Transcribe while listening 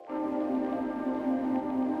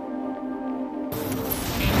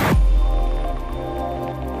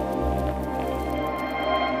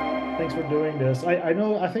Thanks for doing this. I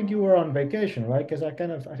know, I think you were on vacation, right? Because I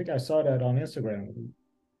think I saw that on Instagram,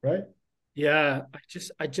 right? Yeah,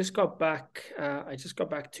 I just got back. I just got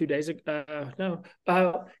back 2 days ago. No,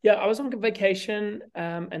 yeah, I was on vacation,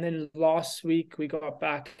 and then last week we got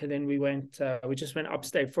back, and then we just went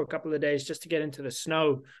upstate for a couple of days just to get into the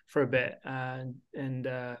snow for a bit, and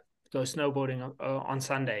go snowboarding on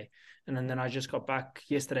Sunday, and then I just got back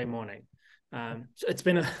yesterday morning. So it's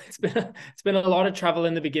been a lot of travel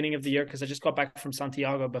in the beginning of the year because I just got back from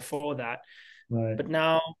Santiago before that, Right. but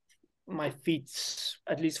now my feet's,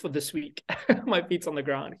 at least for this week, my feet's on the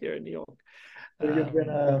ground here in New York. So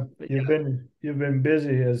But you've been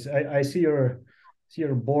busy as I see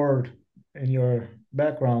your board in your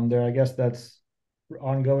background there. I guess that's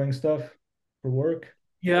ongoing stuff for work.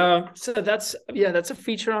 yeah, so that's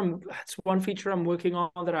one feature I'm working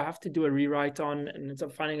on that I have to do a rewrite on, and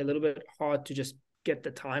I'm finding a little bit hard to just get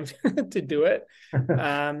the time to do it.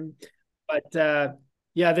 Um, but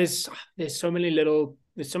yeah, there's so many little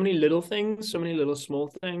things, so many little small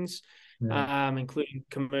things, Yeah. including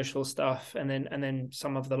commercial stuff, and then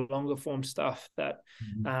some of the longer form stuff that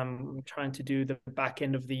Mhm. I'm trying to do the back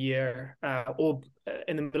end of the year, or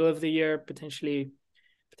in the middle of the year,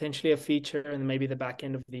 potentially a feature, and maybe the back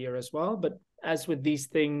end of the year as well. But as with these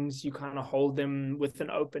things, you kind of hold them with an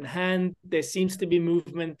open hand. There seems to be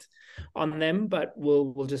movement on them, but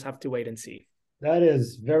we'll just have to wait and see. That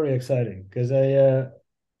is very exciting because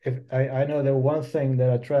I know that one thing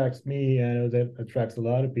that attracts me, I know that attracts a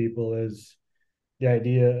lot of people is the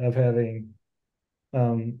idea of having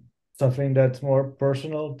um, something that's more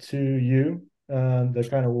personal to you. The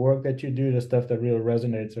kind of work that you do, the stuff that really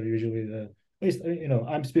resonates, are usually at least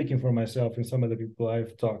I'm speaking for myself and some of the people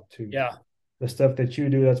I've talked to. Yeah. The stuff that you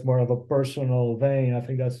do that's more of a personal vein, I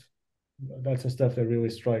think that's the stuff that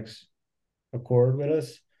really strikes a chord with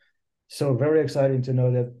us. So very exciting to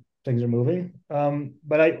know that things are moving.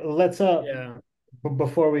 But I let's Yeah.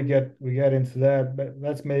 before we get into that, but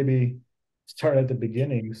let's maybe start at the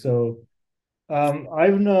beginning. So um,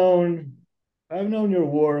 I've known I've known your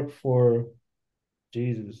work for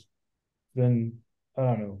Jesus, it's been I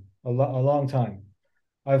don't know a long time.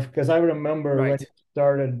 I've because I remember when Right. you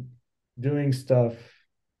started doing stuff,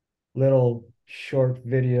 little short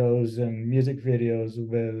videos and music videos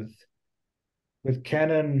with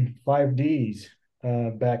Canon 5Ds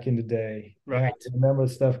back in the day. And I Right. remember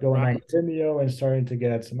stuff going on Right. Vimeo and starting to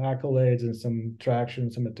get some accolades and some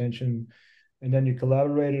traction, some attention. And then you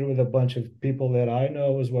collaborated with a bunch of people that I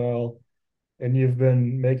know as well. And you've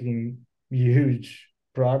been making huge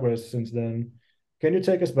progress since then. Can you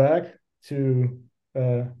take us back to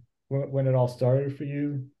uh, when it all started for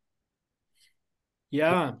you?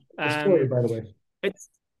 Yeah. The story, by the way. It's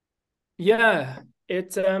yeah.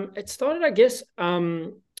 It started, I guess.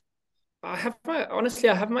 I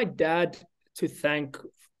have my dad to thank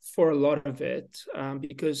for a lot of it,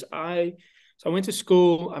 because I went to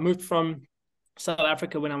school. I moved from South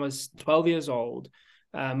Africa when I was 12 years old.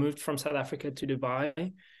 Moved from South Africa to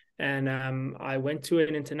Dubai, and I went to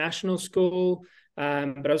an international school.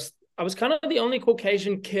 But I was kind of the only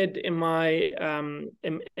Caucasian kid in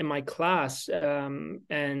my class,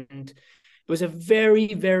 and it was a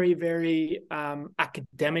very, very, very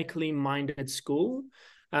academically minded school.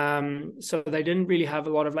 So they didn't really have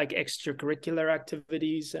a lot of like extracurricular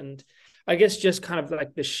activities, and I guess just kind of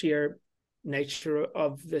like the sheer nature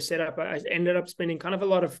of the setup, I ended up spending kind of a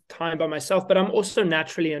lot of time by myself. But I'm also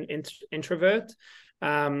naturally an introvert,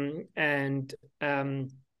 and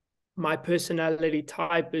my personality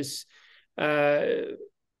type is, uh,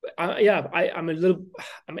 I'm a little.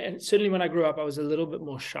 I mean, certainly when I grew up, I was a little bit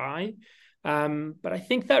more shy, but I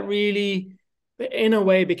think that really, in a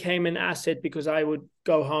way, became an asset because I would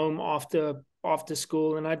go home after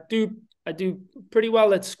school, and I do pretty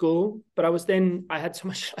well at school, but I had so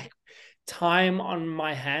much like time on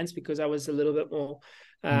my hands because I was a little bit more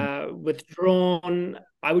Mm. withdrawn.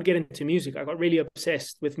 I would get into music. I got really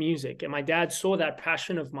obsessed with music, and my dad saw that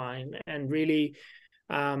passion of mine and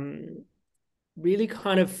um, really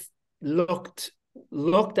kind of looked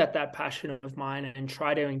at that passion of mine and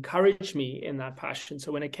tried to encourage me in that passion.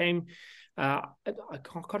 So when it came, I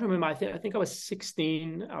can't remember. I think I was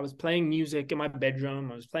 16. I was playing music in my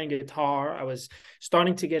bedroom. I was playing guitar. I was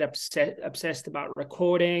starting to get obsessed about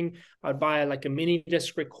recording. I'd buy like a mini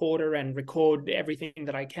disc recorder and record everything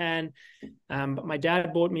that I can. But my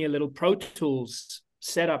dad bought me a little Pro Tools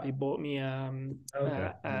setup. He bought me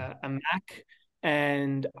Okay. a Mac,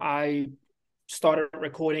 and I started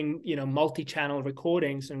recording, multi-channel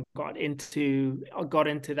recordings, and got into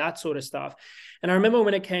that sort of stuff. And I remember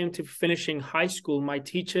when it came to finishing high school, my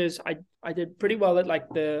teachers, I did pretty well at like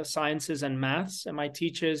the sciences and maths, and my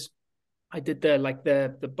teachers I did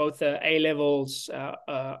the both the A levels,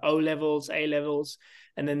 O levels, A levels,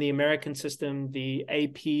 and then the American system, the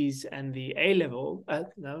APs and the A level.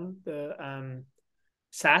 No, the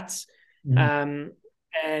SATs. Mm-hmm. Um,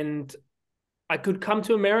 and I could come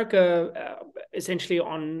to America essentially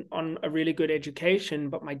on a really good education,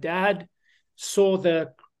 but my dad saw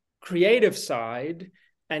the creative side,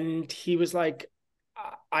 and he was like,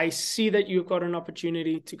 I see that you've got an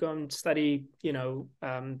opportunity to go and study,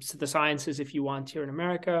 the sciences if you want here in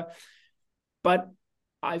America, but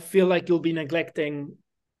I feel like you'll be neglecting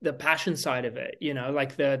the passion side of it,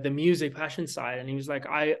 like the music passion side. And he was like,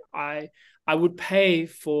 I would pay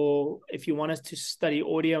for, if you want us to study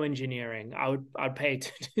audio engineering, I'd pay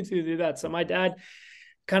to do that. So my dad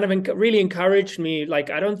kind of really encouraged me. Like,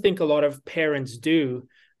 I don't think a lot of parents do,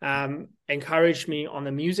 encouraged me on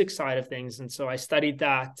the music side of things. And so I studied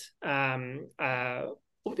that.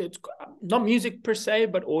 It's not music per se,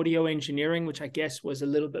 but audio engineering, which I guess was a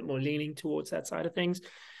little bit more leaning towards that side of things.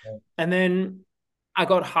 And then I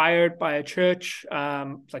got hired by a church,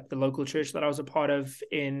 like the local church that I was a part of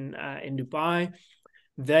in Dubai.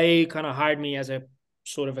 They kind of hired me as a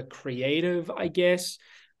sort of a creative, I guess.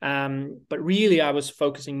 But really, I was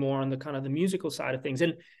focusing more on the kind of the musical side of things.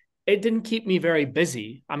 And it didn't keep me very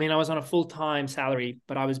busy. I mean, I was on a full-time salary,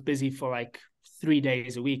 but I was busy for like 3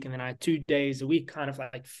 days a week. And then I had 2 days a week kind of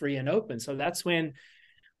like free and open. So that's when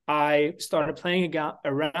I started playing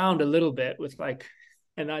around a little bit with like,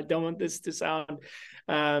 and I don't want this to sound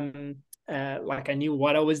like I knew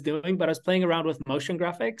what I was doing, but I was playing around with motion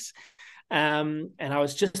graphics. And I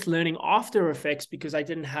was just learning After Effects because I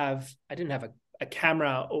didn't have a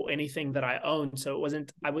camera or anything that I owned. So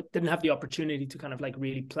didn't have the opportunity to kind of like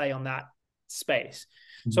really play on that space.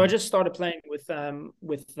 Mm-hmm. So I just started playing with motion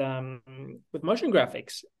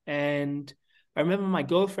graphics. And I remember my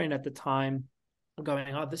girlfriend at the time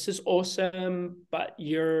going, "Oh, this is awesome, but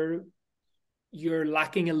you're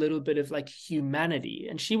lacking a little bit of like humanity."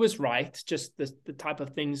 And she was right. Just the type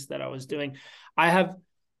of things that I was doing. I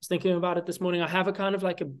was thinking about it this morning. I have a kind of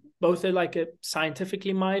like both a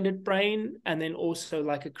scientifically minded brain and then also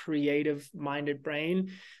like a creative minded brain.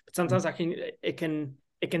 But sometimes it can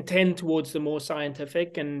tend towards the more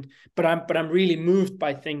scientific, but I'm really moved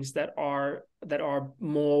by things that are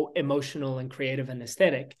more emotional and creative and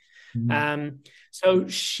aesthetic. Mm-hmm. So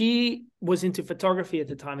she was into photography at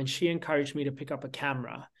the time, and she encouraged me to pick up a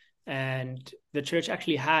camera. And the church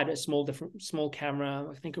actually had a small camera.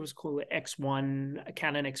 I think it was called X1, a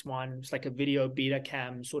Canon X1. It's like a video beta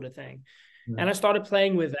cam sort of thing. Mm-hmm. And I started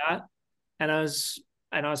playing with that, and I was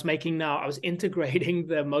integrating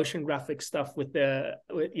the motion graphic stuff with the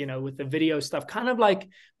video stuff, kind of like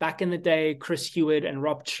back in the day, Chris Hewitt and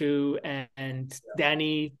Rob Chu and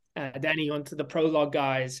Danny onto the Prologue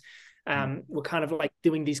guys. Were kind of like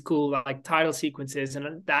doing these cool like title sequences,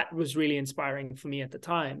 and that was really inspiring for me at the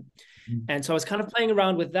time. Mm-hmm. And so I was kind of playing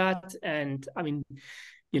around with that, and I mean,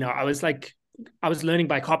 I was learning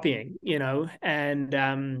by copying, and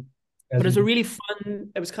but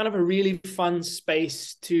it was kind of a really fun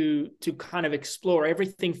space to kind of explore.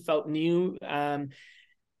 Everything felt new. And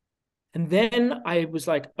then I was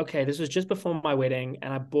like, okay, this was just before my wedding,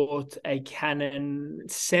 and I bought a Canon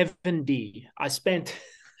 7D. I spent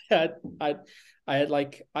I had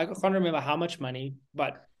like, I can't remember how much money,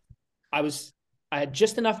 but I had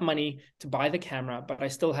just enough money to buy the camera, but I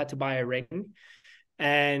still had to buy a ring,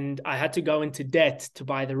 and I had to go into debt to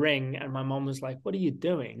buy the ring. And my mom was like, "What are you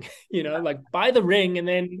doing? Like buy the ring, and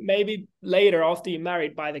then maybe later after you're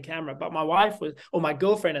married, buy the camera." But my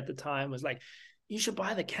girlfriend at the time was like, "You should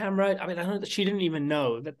buy the camera." I mean, I don't know that she didn't even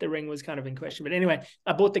know that the ring was kind of in question. But anyway,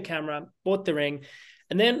 I bought the camera, bought the ring.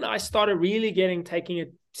 And then I started really taking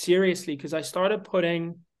it seriously, because I started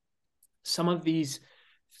putting some of these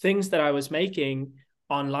things that I was making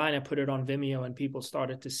online. I put it on Vimeo, and people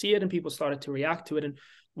started to see it, and people started to react to it. And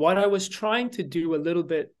what I was trying to do a little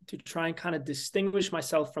bit to try and kind of distinguish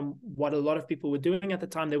myself from what a lot of people were doing at the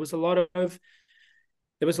time, there was a lot of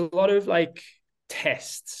like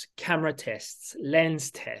tests, camera tests, lens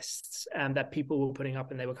tests, that people were putting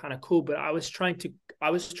up, and they were kind of cool. But I was trying to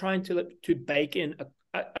bake in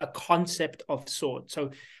a concept of sorts,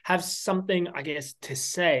 so have something, I guess, to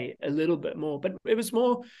say a little bit more. But it was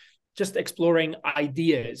more just exploring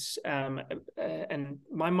ideas, and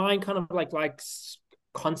my mind kind of likes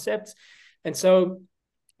concepts. And so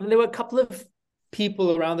there were a couple of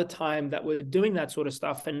people around the time that were doing that sort of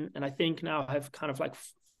stuff, and I think now have kind of like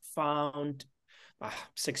found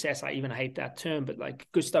success. I even hate that term, but like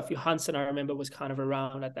Gustav Johansson, I remember, was kind of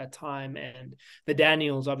around at that time, and the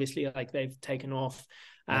Daniels, obviously, like they've taken off.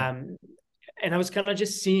 and I was kind of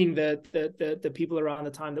just seeing the people around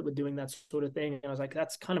the time that were doing that sort of thing, and I was like,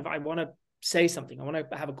 that's kind of, I want to say something. I want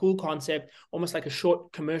to have a cool concept, almost like a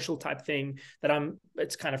short commercial type thing that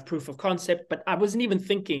it's kind of proof of concept, but I wasn't even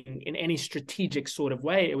thinking in any strategic sort of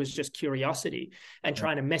way. It was just curiosity and Yeah.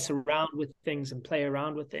 trying to mess around with things and play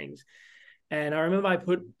around with things. And I remember I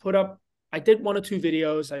put up, I did one or two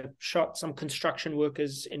videos. I shot some construction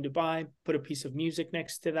workers in Dubai, put a piece of music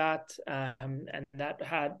next to that, and that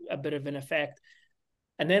had a bit of an effect.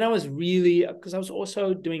 And then I was really, because I was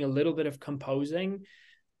also doing a little bit of composing.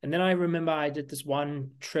 And then I remember I did this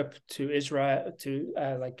one trip to Israel, to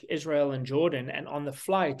like Israel and Jordan. And on the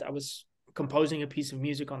flight, I was composing a piece of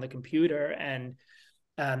music on the computer, and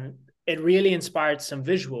it really inspired some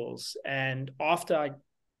visuals. And after I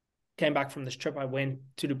came back from this trip, I went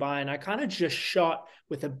to Dubai and I kind of just shot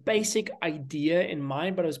with a basic idea in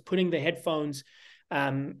mind, but I was putting the headphones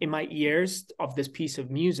in my ears of this piece of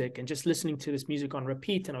music and just listening to this music on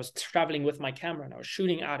repeat. And I was traveling with my camera and I was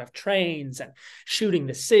shooting out of trains and shooting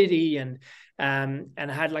the city, and I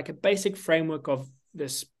had like a basic framework of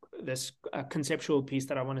this conceptual piece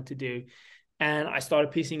that I wanted to do. And I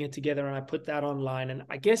started piecing it together and I put that online. And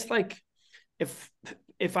I guess like if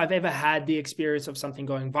if I've ever had the experience of something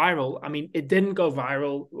going viral, I mean, it didn't go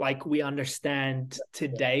viral like we understand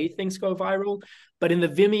today things go viral. But in the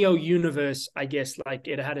Vimeo universe, I guess like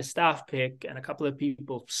it had a staff pick and a couple of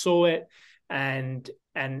people saw it, and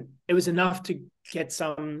it was enough to get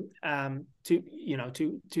some to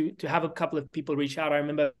have a couple of people reach out. I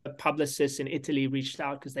remember publicists in Italy reached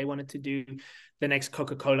out because they wanted to do the next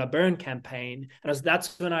Coca-Cola burn campaign, and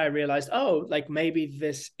that's when I realized, oh, like maybe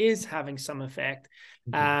this is having some effect.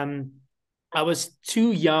 I was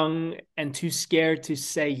too young and too scared to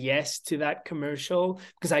say yes to that commercial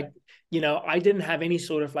because I didn't have any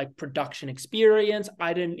sort of like production experience.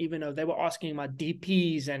 I didn't even know they were asking about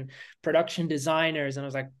DPs and production designers, and I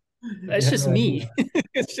was like, You it's have just no idea. me.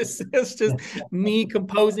 It's just me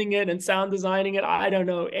composing it and sound designing it. I don't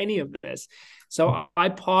know any of this. So I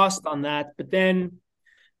passed on that. But then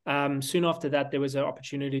soon after that, there was an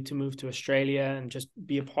opportunity to move to Australia and just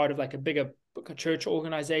be a part of like a bigger church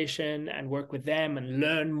organization and work with them and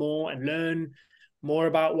learn more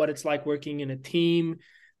about what it's like working in a team.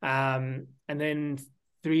 And then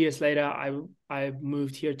 3 years later, I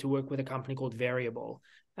moved here to work with a company called Variable.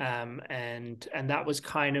 And that was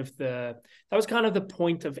kind of the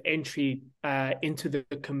point of entry into the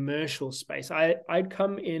commercial space. I'd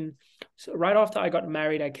come in, so right after I got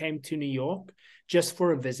married, I came to New York just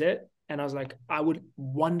for a visit, and I was like, I would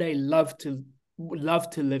one day love to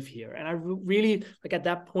live here. And I really, like, at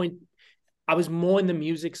that point, I was more in the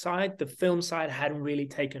music side. The film side hadn't really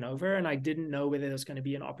taken over, and I didn't know whether there was going to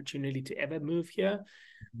be an opportunity to ever move here.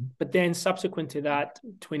 But then subsequent to that,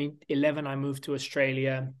 2011, I moved to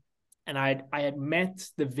Australia, and I had met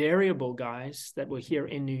the Variable guys that were here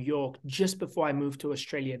in New York just before I moved to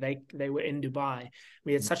Australia. They were in Dubai.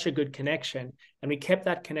 We had such a good connection, and we kept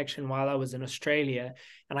that connection while I was in Australia.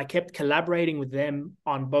 And I kept collaborating with them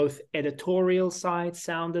on both editorial side,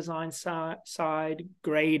 sound design side,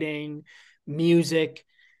 grading, music.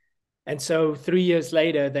 And so 3 years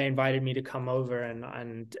later, they invited me to come over,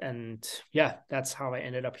 and yeah, that's how I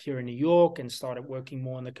ended up here in New York and started working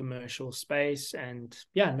more in the commercial space. And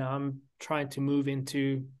yeah, now I'm trying to move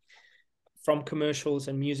into from commercials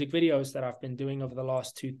and music videos that I've been doing over the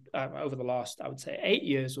last I would say 8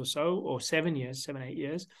 years or so, or 7 years, 7, 8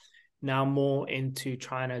 years. Now more into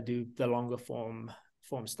trying to do the longer form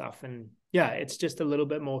stuff. And yeah, it's just a little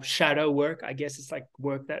bit more shadow work. I guess it's like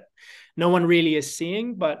work that no one really is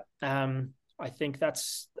seeing, but I think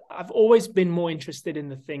I've always been more interested in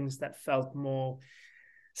the things that felt more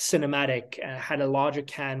cinematic, had a larger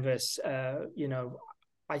canvas.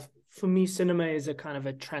 For me, cinema is a kind of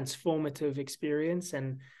a transformative experience,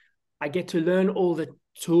 and I get to learn all the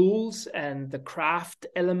tools and the craft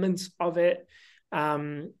elements of it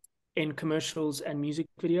in commercials and music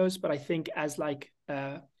videos. But I think as like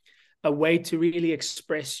a way to really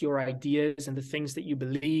express your ideas and the things that you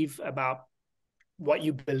believe about what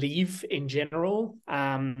you believe in general.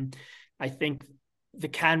 I think the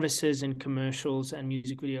canvases in commercials and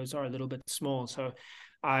music videos are a little bit small. So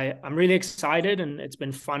I'm really excited, and it's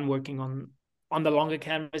been fun working on the longer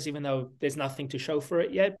canvas, even though there's nothing to show for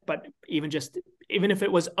it yet. But even if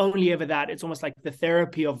it was only ever that, it's almost like the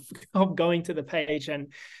therapy of going to the page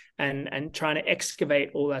and trying to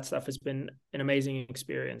excavate all that stuff has been an amazing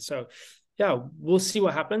experience. So yeah, we'll see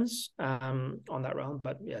what happens on that realm.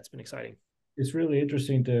 But yeah, it's been exciting. It's really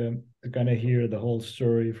interesting to kind of hear the whole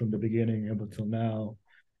story from the beginning up until now,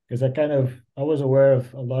 because I was aware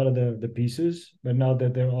of a lot of the pieces, but now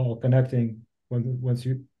that they're all connecting, once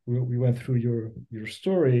we went through your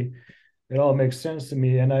story, it all makes sense to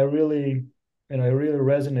me, and it really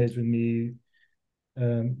resonates with me.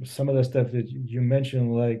 Some of the stuff that you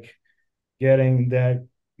mentioned, like getting that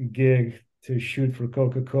gig to shoot for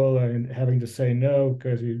Coca-Cola and having to say no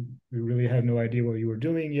because we really had no idea what you were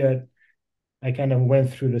doing yet. I kind of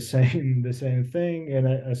went through the same the same thing, and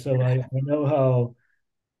I know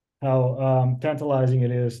how tantalizing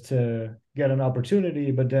it is to get an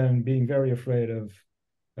opportunity, but then being very afraid of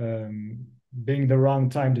um, being the wrong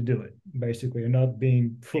time to do it, basically, and not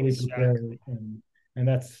being fully prepared. Exactly. And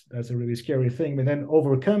that's a really scary thing. But then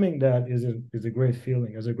overcoming that is a great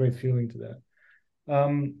feeling. Is a great feeling to that.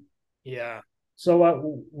 Yeah.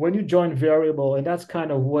 So when you join Variable, and that's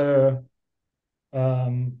kind of where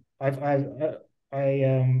I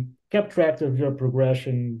kept track of your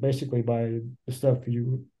progression basically by the stuff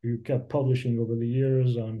you kept publishing over the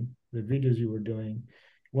years on the videos you were doing.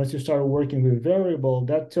 Once you started working with Variable,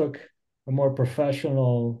 that took a more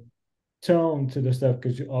professional tone to the stuff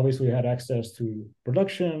because you obviously had access to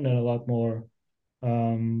production and a lot more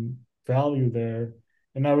value there.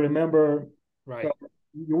 And I remember, Right. well,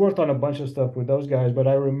 you worked on a bunch of stuff with those guys, but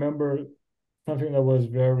I remember something that was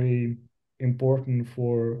very important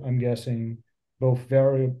for, I'm guessing, both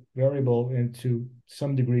variable and to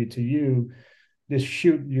some degree to you, this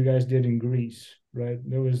shoot you guys did in Greece, right?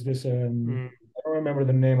 There was this, Mm, I don't remember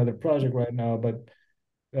the name of the project right now, but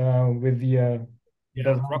with the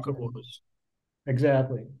yeah. Rocket Wars.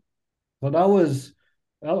 exactly. So that was,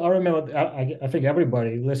 I remember, I think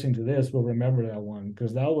everybody listening to this will remember that one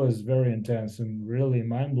because that was very intense and really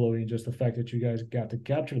mind blowing. Just the fact that you guys got to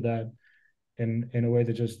capture that in a way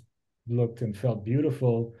that just looked and felt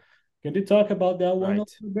beautiful. Can you talk about that one a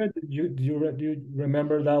Right. little bit? Do you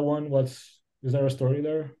remember that one? Is there a story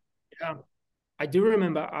there? Yeah. I do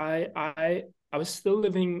remember I was still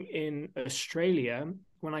living in Australia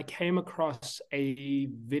when I came across a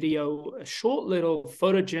video, a short little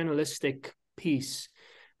photojournalistic piece.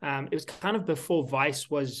 It was kind of before Vice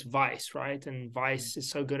was Vice, right? And Vice is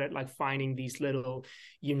so good at like finding these little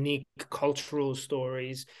unique cultural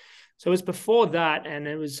stories. So it was before that, and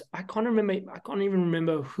it was I can't even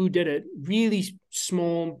remember who did it. Really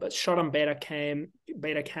small, but shot on beta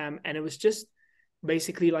cam, and it was just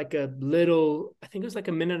basically like a little, I think it was like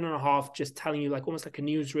a minute and a half, just telling you like almost like a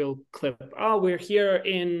newsreel clip. Oh, we're here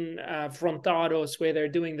in Frontados where they're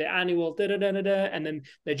doing the annual da da da da da, and then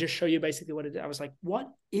they just show you basically what it is. I was like, what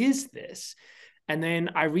is this? And then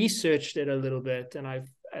I researched it a little bit, and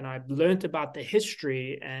I've learned about the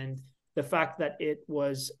history and the fact that it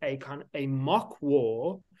was a kind of a mock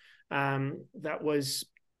war that was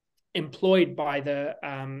employed by the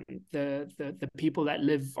people that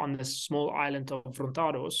live on this small island of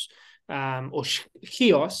Frontados, or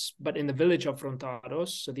Chios, but in the village of Frontados.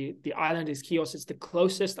 So the island is Chios. It's the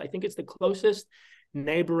closest. I think it's the closest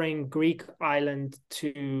neighboring Greek island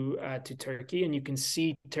to Turkey, and you can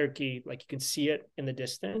see Turkey, like you can see it in the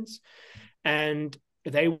distance. And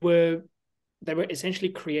they were they were essentially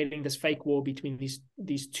creating this fake war between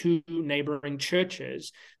these two neighboring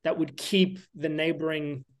churches that would keep the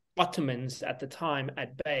neighboring Ottomans at the time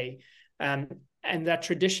at bay. And that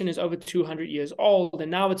tradition is over 200 years old.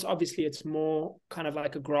 And now it's more kind of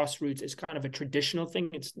like a grassroots, it's kind of a traditional thing.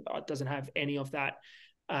 It doesn't have any of that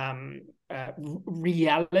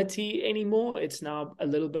reality anymore. It's now a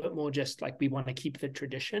little bit more just like we want to keep the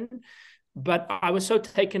tradition. But I was so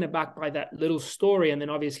taken aback by that little story. And then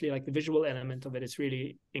obviously like the visual element of it is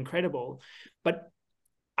really incredible. But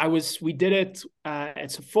we did it.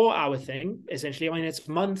 It's a 4 hour thing, essentially. I mean, it's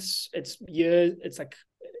months, it's years, it's like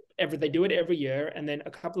they do it every year. And then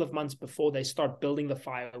a couple of months before they start building the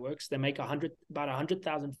fireworks, they make about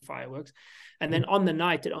 100,000 fireworks. And then on the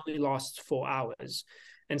night, it only lasts 4 hours.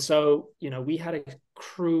 And so, we had a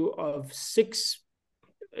crew of 6.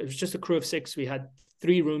 It was just a crew of 6. We had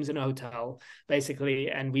 3 rooms in a hotel basically,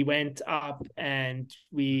 and we went up and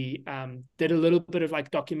we did a little bit of like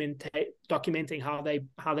documenting how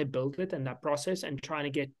they built it and that process, and trying to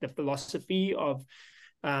get the philosophy of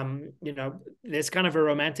there's kind of a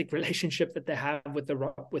romantic relationship that they have with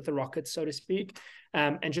the rockets, so to speak,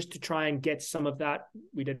 and just to try and get some of that,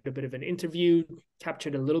 we did a bit of an interview,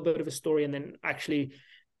 captured a little bit of a story, and then actually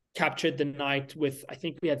captured the night with, I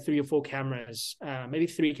think we had 3 or 4 cameras, maybe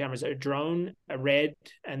 3 cameras, a drone, a red,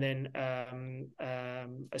 and then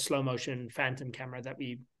a slow motion phantom camera that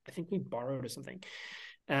I think we borrowed or something.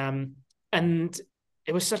 And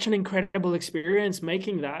it was such an incredible experience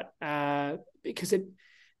making that, because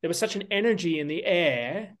there was such an energy in the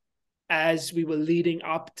air, as we were leading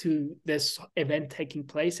up to this event taking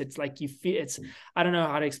place, it's like you feel it's, I don't know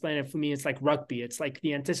how to explain it. For me, it's like rugby. It's like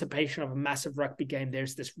the anticipation of a massive rugby game.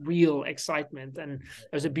 There's this real excitement, and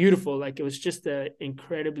it was a beautiful, like it was just an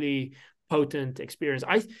incredibly potent experience.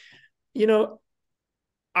 You know,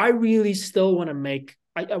 I really still want to make,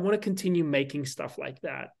 I want to continue making stuff like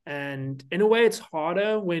that. And in a way, it's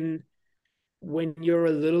harder when you're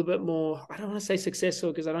a little bit more, I don't want to say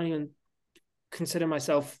successful because I don't even consider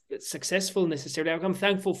myself successful necessarily. I'm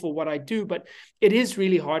thankful for what I do, but it is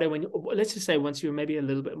really harder when, let's just say, once you're maybe a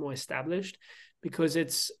little bit more established, because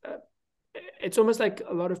it's almost like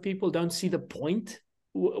a lot of people don't see the point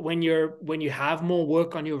when you have more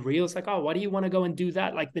work on your reels. Like, oh, why do you want to go and do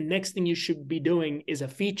that? Like, the next thing you should be doing is a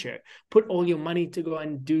feature. Put all your money to go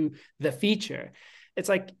and do the feature. It's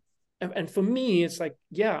like, and for me, it's like,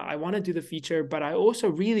 yeah, I want to do the feature, but I also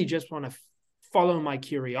really just want to follow my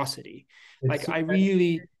curiosity. It's Like, I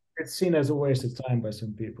really, it's seen as a waste of time by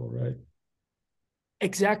some people, right?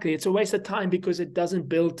 exactly, it's a waste of time because it doesn't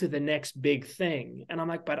build to the next big thing. And I'm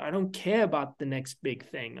like, but I don't care about the next big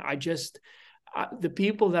thing. I just, the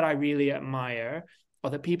people that I really admire are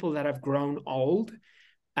the people that have grown old,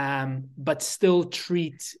 but still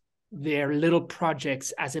treat their little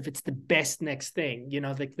projects as if it's the best next thing. You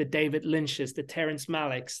know, like the David Lynch's, the Terrence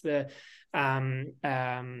Malick's, the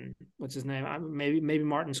what's his name? Maybe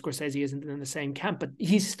Martin Scorsese isn't in the same camp, but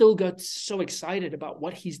he's still got so excited about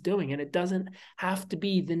what he's doing, and it doesn't have to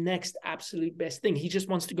be the next absolute best thing. He just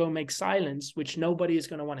wants to go make Silence, which nobody is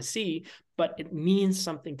going to want to see, but it means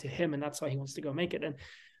something to him, and that's why he wants to go make it. And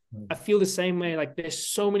I feel the same way. Like, there's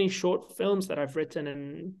so many short films that I've written,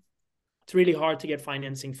 and it's really hard to get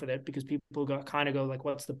financing for that because people kind of go like,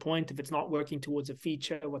 what's the point if it's not working towards a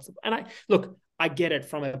feature? And I look, I get it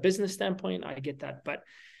from a business standpoint. I get that. But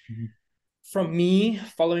Mm-hmm. from me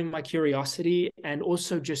following my curiosity and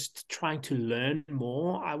also just trying to learn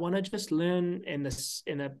more, I want to just learn in this,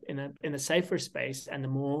 in a safer space, and the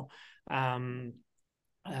more,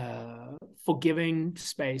 forgiving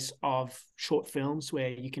space of short films where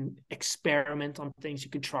you can experiment on things, you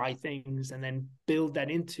can try things, and then build that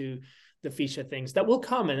into the feature things that will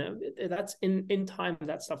come. And that's in time,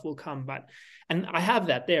 that stuff will come. But, and I have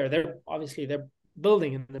that there. They're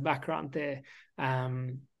building in the background there.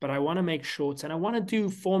 But I want to make shorts, and I want to do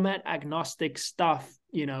format agnostic stuff,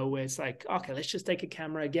 you know, where it's like, okay, let's just take a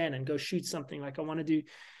camera again and go shoot something. Like, I want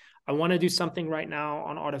to do something right now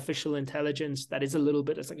on artificial intelligence that is a little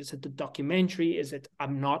bit, it's like I said, the documentary. Is it? I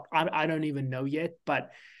don't even know yet,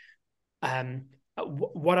 but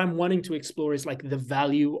what I'm wanting to explore is like the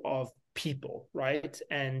value of people, right?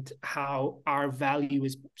 And how our value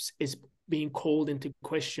is being called into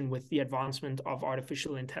question with the advancement of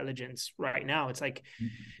artificial intelligence right now. It's like,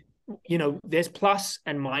 you know, there's plus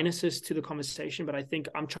and minuses to the conversation, but I think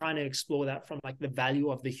I'm trying to explore that from like the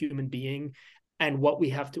value of the human being and what we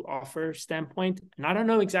have to offer standpoint. And I don't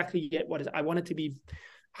know exactly yet what is. I want it to be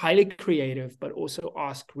highly creative, but also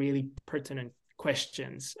ask really pertinent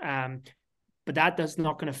questions. But that does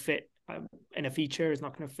not going to fit in a feature. It's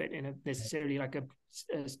not going to fit in a necessarily like a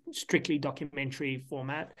strictly documentary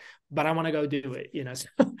format. But I want to go do it, you know. So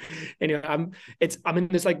anyway, I'm in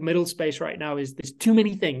this like middle space right now. Is there's too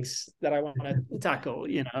many things that I want to tackle,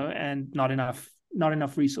 you know, and not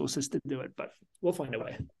enough resources to do it. But we'll find a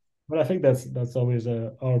way. But I think that's always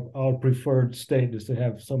our preferred state, is to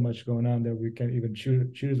have so much going on that we can even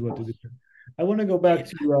choose what to do. I want to go back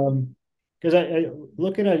to because I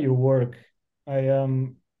looking at your work, I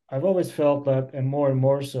I've always felt that, and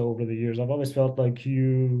more so over the years, I've always felt like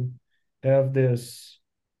you have this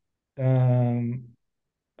um,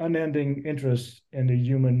 unending interest in the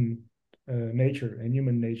human nature and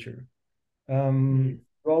human nature. You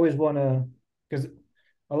always want to, because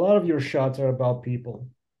a lot of your shots are about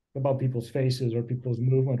people's faces or people's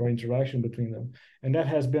movement or interaction between them, and that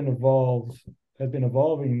has been evolving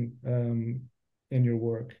in your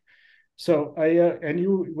work. So and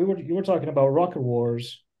you were talking about rocket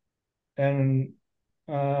wars, and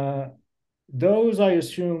uh, those I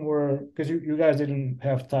assume were because you guys didn't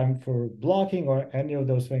have time for blocking or any of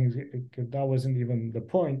those things. That wasn't even the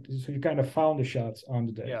point. So you kind of found the shots on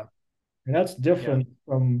the day, Yeah. and that's Yeah. different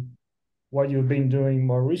from what you've been doing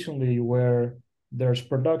more recently, where there's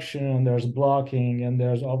production, there's blocking, and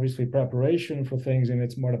there's obviously preparation for things, and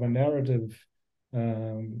it's more of a narrative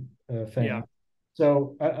Yeah. thing.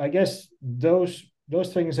 So I guess those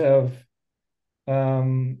things have,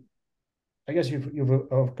 um, I guess you've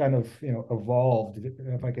kind of evolved,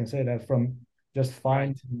 if I can say that, from just Right.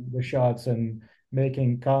 finding the shots and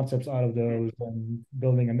making concepts out of those and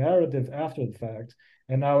building a narrative after the fact,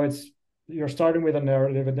 and now it's you're starting with a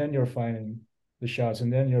narrative and then you're finding the shots,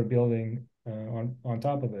 and then you're building on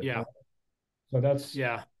top of it, Yeah. right? So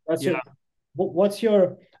Yeah. that's your Yeah. what's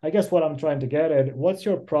your, I guess what I'm trying to get at, what's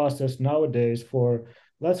your process nowadays for,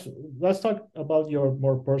 let's let's talk about your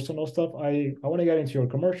more personal stuff. I want to get into your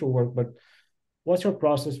commercial work, but what's your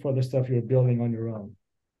process for the stuff you're building on your own?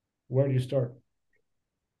 Where do you start?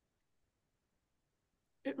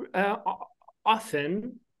 Uh,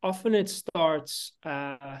 often it starts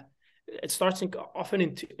often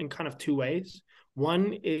in kind of two ways.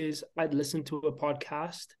 One is I'd listen to a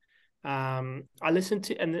podcast. I listen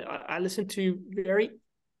to very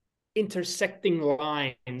intersecting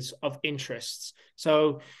lines of interests.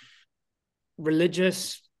 So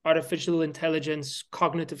religious, artificial intelligence,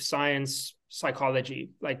 cognitive science,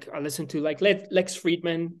 psychology. Like I listen to like Lex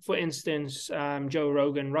Friedman, for instance, Joe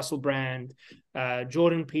Rogan, Russell Brand,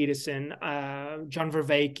 Jordan Peterson, John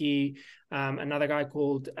Vervaeke, another guy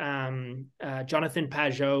called Jonathan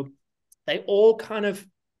Pajot. They all kind of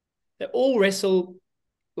they all wrestle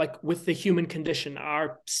like with the human condition,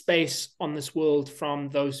 our space on this world from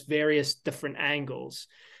those various different angles.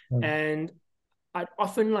 Right. And I'd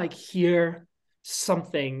often like hear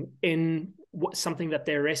something that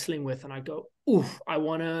they're wrestling with, and I go, "Oof, I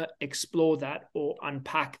want to explore that or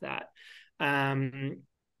unpack that." Um,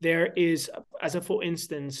 there is, as a for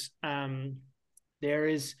instance, there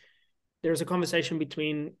is there's a conversation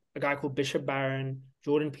between a guy called Bishop Barron,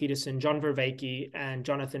 Jordan Peterson, John Vervaeke, and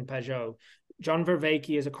Jonathan Pajot. John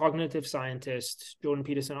Vervaeke is a cognitive scientist. Jordan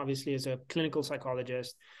Peterson, obviously, is a clinical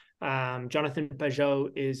psychologist. Jonathan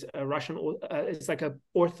Pajot is a Russian, it's like a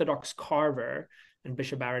Orthodox carver, and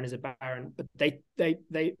Bishop Barron is a Baron. But they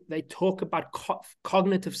talk about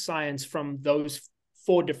cognitive science from those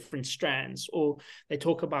four different strands, or they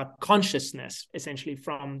talk about consciousness essentially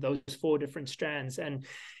from those four different strands. And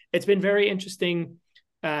it's been very interesting,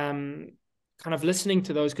 kind of listening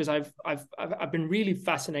to those, because I've been really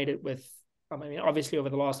fascinated with. I mean, obviously over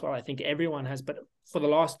the last while, I think everyone has, but for the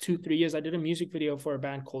last 2-3 years, I did a music video for a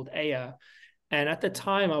band called Aya. And at the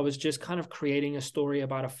time, I was just kind of creating a story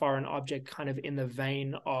about a foreign object, kind of in the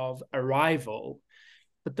vein of Arrival.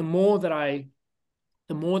 But the more that I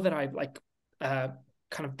like, kind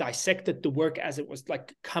of dissected the work as it was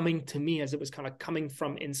like coming to me, as it was kind of coming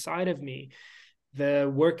from inside of me,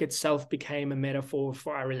 the work itself became a metaphor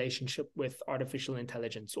for our relationship with artificial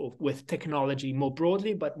intelligence, or with technology more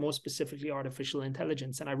broadly, but more specifically artificial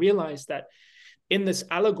intelligence. And I realized that in this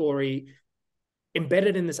allegory,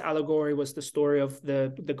 embedded in this allegory, was the story of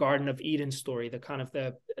the Garden of Eden story, the kind of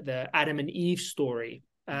the Adam and Eve story,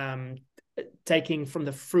 taking from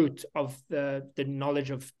the fruit of the knowledge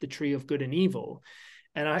of the tree of good and evil.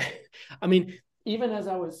 And I mean, even as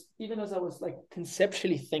I was like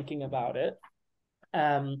conceptually thinking about it,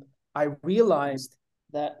 I realized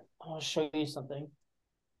that I'll show you something.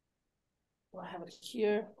 I have it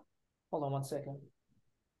here. Hold on one second.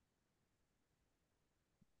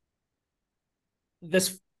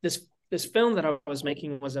 This film that I was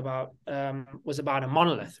making was about a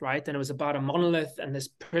monolith, right? And it was about a monolith and this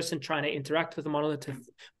person trying to interact with the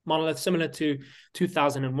monolith similar to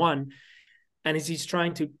 2001. And as he's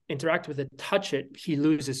trying to interact with it, touch it, he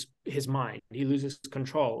loses his mind, he loses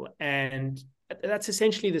control. And that's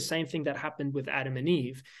essentially the same thing that happened with Adam and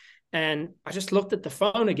Eve. And I just looked at the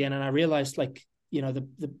phone again and I realized, like, you know,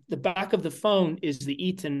 the back of the phone is the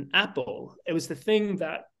eaten apple. It was the thing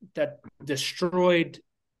that destroyed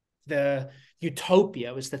the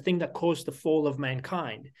utopia. It was the thing that caused the fall of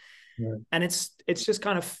mankind. Right. And it's just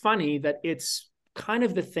kind of funny that it's kind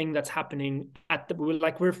of the thing that's happening at the,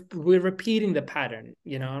 we're repeating the pattern,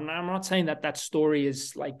 you know. And I'm not saying that story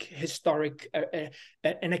is like historic,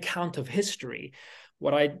 an account of history.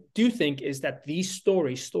 What I do think is that these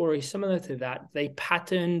stories similar to that, they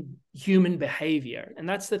pattern human behavior, and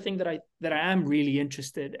that's the thing that I am really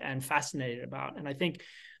interested and fascinated about. And I think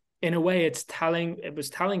in a way it was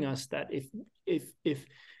telling us that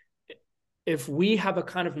if we have a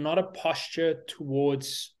kind of, not a posture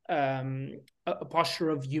towards a posture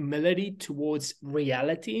of humility towards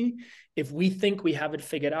reality, if we think we have it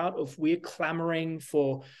figured out, if we're clamoring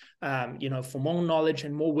for for more knowledge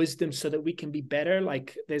and more wisdom so that we can be better,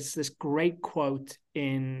 like there's this great quote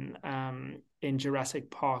in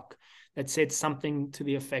Jurassic Park that said something to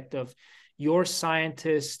the effect of, your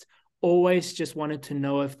scientists always just wanted to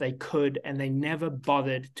know if they could, and they never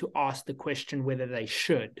bothered to ask the question whether they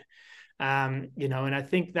should. And I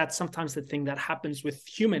think that's sometimes the thing that happens with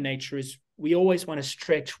human nature, is we always want to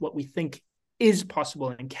stretch what we think is possible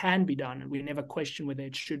and can be done, and we never question whether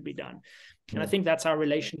it should be done. Yeah. And I think that's our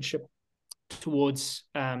relationship towards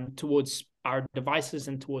our devices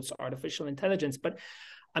and towards artificial intelligence. But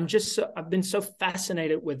I've been so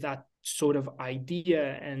fascinated with that sort of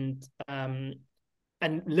idea, and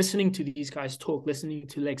listening to these guys talk, listening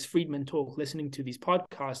to Lex Friedman talk, listening to these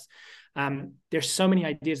podcasts, there's so many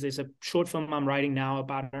ideas. There's a short film I'm writing now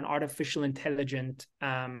about an artificial intelligent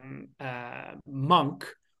monk,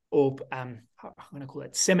 or I'm going to call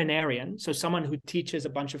it seminarian. So someone who teaches a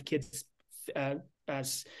bunch of kids,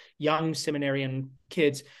 as young seminarian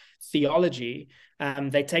kids, theology.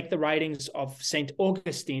 They take the writings of Saint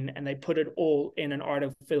Augustine and they put it all in an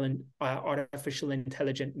artificial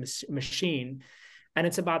intelligent machine. And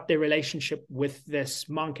it's about their relationship with this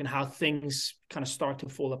monk and how things kind of start to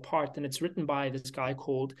fall apart. And it's written by this guy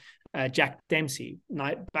called Jack Dempsey,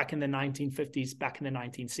 back in the 1950s, back in the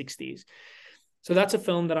 1960s. So that's a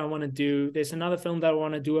film that I want to do. There's another film that I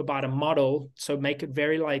want to do about a model. So make it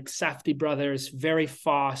very like Safdie Brothers, very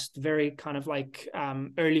fast, very kind of like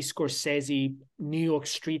early Scorsese, New York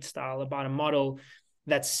street style, about a model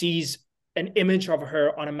that sees an image of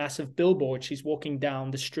her on a massive billboard. She's walking down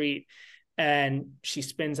the street and she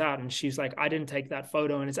spins out and she's like, I didn't take that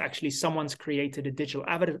photo. And it's actually someone's created a digital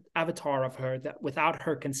avatar of her that without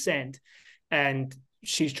her consent. And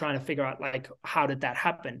she's trying to figure out, like, how did that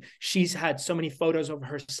happen? She's had so many photos of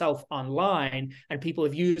herself online and people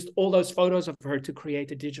have used all those photos of her to create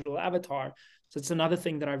a digital avatar. So it's another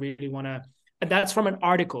thing that I really want to, and that's from an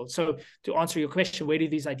article. So to answer your question, where do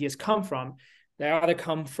these ideas come from? They either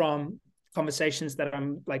come from conversations that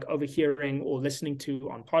I'm like overhearing or listening to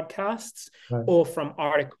on podcasts, Right. or from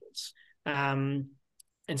articles. And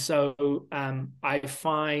so I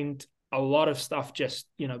find a lot of stuff just,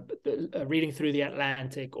 reading through the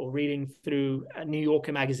Atlantic or reading through a New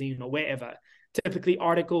Yorker magazine or wherever. Typically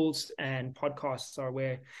articles and podcasts are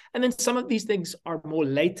where, and then some of these things are more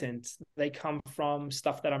latent. They come from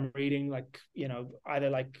stuff that I'm reading, like, either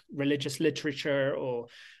like religious literature, or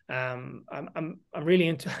I'm really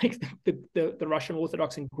into like the Russian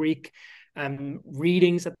Orthodox and Greek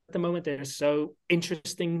readings at the moment. They're so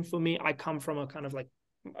interesting for me. I come from a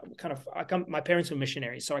my parents were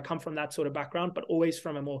missionaries, so I come from that sort of background, but always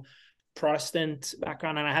from a more Protestant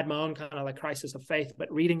background. And I had my own kind of like crisis of faith,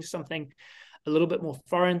 but reading something a little bit more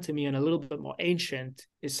foreign to me and a little bit more ancient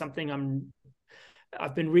is something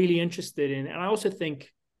I've been really interested in. And I also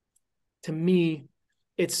think, to me,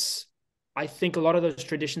 I think a lot of those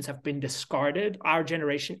traditions have been discarded. Our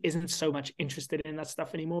generation isn't so much interested in that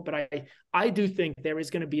stuff anymore, but I do think there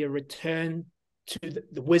is going to be a return to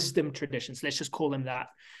the wisdom traditions. Let's just call them that,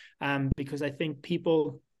 because I think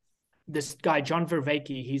this guy John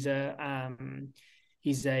Vervaeke,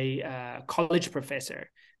 he's a college professor.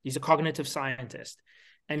 He's a cognitive scientist,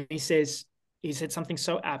 and he said something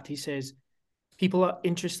so apt. He says, people are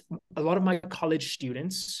interested. A lot of my college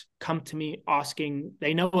students come to me asking.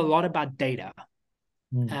 They know a lot about data.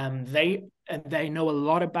 They know a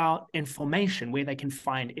lot about information, where they can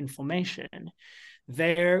find information.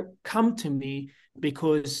 They come to me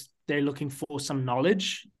because they're looking for some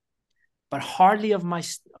knowledge, but hardly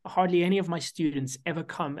any of my students ever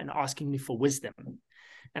come and asking me for wisdom.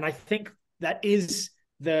 And I think that is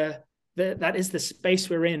the space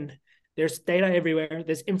we're in. There's data everywhere.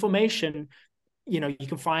 There's information. You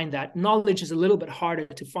can find that. Knowledge is a little bit harder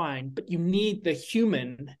to find, but you need the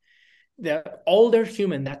human, the older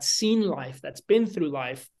human that's seen life, that's been through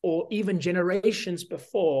life, or even generations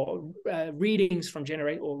before, writings from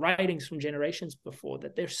generations before.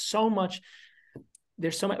 That there's so much,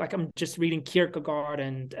 like, I'm just reading Kierkegaard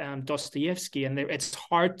and Dostoevsky, and it's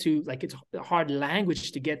hard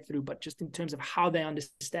language to get through, but just in terms of how they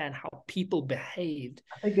understand how people behaved.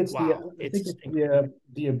 I think it's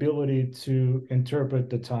the ability to interpret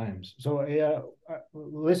the times. So yeah,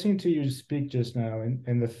 listening to you speak just now,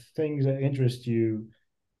 and the things that interest you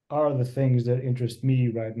are the things that interest me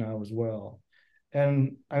right now as well.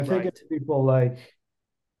 And I'm thinking of people like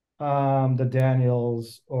the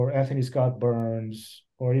Daniels or Anthony Scott Burns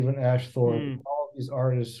or even Ash Thorpe, all of these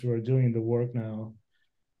artists who are doing the work now.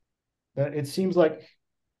 That it seems like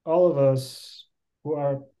all of us who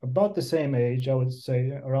are about the same age, I would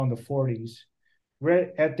say around the 40s,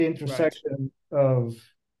 we're at the intersection of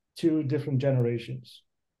two different generations.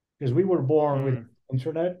 Because we were born with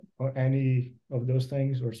internet or any of those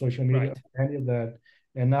things, or social media, any of that.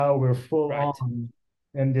 And now we're full on.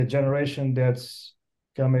 And the generation that's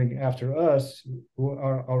coming after us, who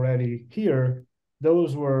are already here,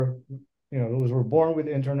 those were born with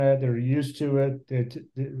internet. They're used to it. They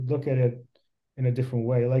look at it in a different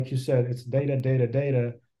way. Like you said, it's data, data,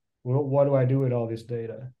 data. Well, what do I do with all this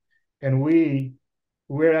data? And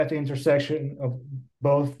we're at the intersection of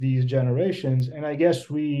both these generations, and I guess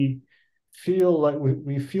we feel like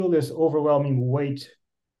we feel this overwhelming weight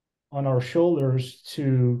on our shoulders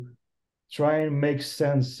to try and make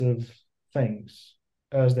sense of things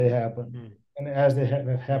as they happen mm, and as they have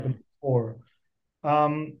happened mm, before.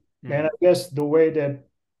 Um, and I mm, guess uh,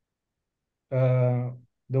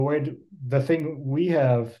 the way the thing we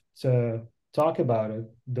have to talk about it,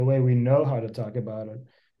 the way we know how to talk about it,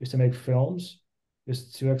 is to make films,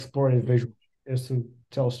 is to explore it mm, visually, is to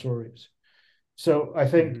tell stories. So I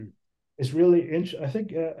think mm, it's really interesting. I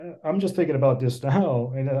think I'm just thinking about this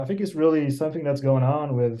now, and I think it's really something that's going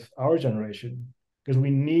on with our generation because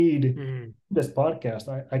we need mm, this podcast.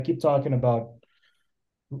 I keep talking about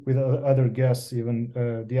with other guests, even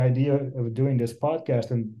the idea of doing this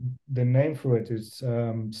podcast, and the name for it is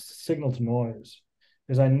signal to noise,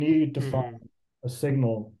 because I need to find mm, a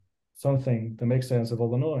signal, something that makes sense of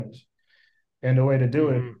all the noise. And the way to do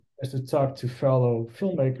it mm, is to talk to fellow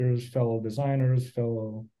filmmakers, fellow designers,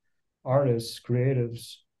 fellow artists,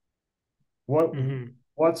 creatives. What mm,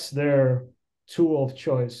 what's their tool of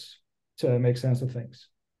choice to make sense of things?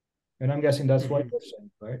 And I'm guessing that's what mm, you're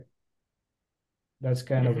saying, right? That's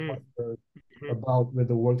kind of what mm, you're mm. about with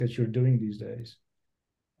the work that you're doing these days.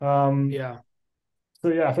 Um, Yeah. so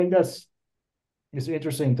yeah, I think that's it's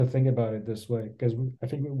interesting to think about it this way because I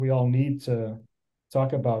think we all need to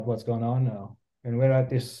talk about what's going on now, and we're at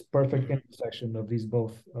this perfect Mm, intersection of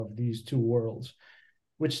these two worlds,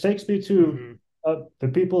 which takes me to mm, the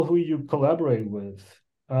people who you collaborate with.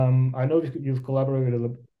 I know you've collaborated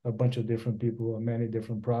with a bunch of different people on many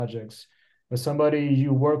different projects, but somebody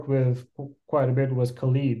you work with quite a bit was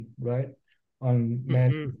Khalid, right? On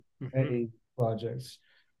many mm, mm, many projects.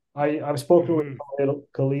 I've spoken with mm.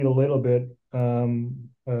 Khalid a little bit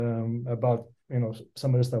about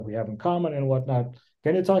some of the stuff we have in common and whatnot.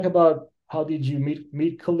 Can you talk about how did you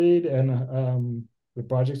meet Khalid and the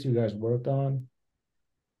projects you guys worked on?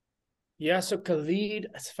 Yeah, so Khalid,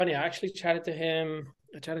 it's funny. I actually chatted to him.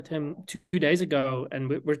 I chatted to him 2 days ago, and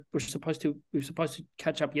we were supposed to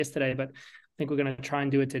catch up yesterday, but I think we're gonna try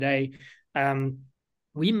and do it today. Um,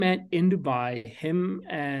 we met in Dubai. Him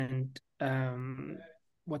and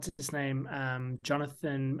what's his name?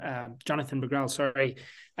 Jonathan Brugrel. Sorry.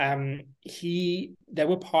 They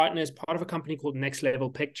were partners, part of a company called Next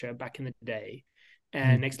Level Picture back in the day,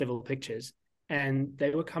 and Mm, Next Level Pictures, and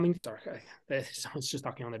they were coming. Sorry, someone's just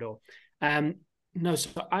knocking on the door. Um, no,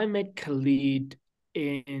 so I met Khalid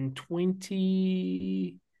in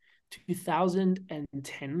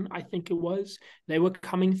 2010, I think it was. They were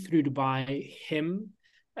coming through Dubai. Him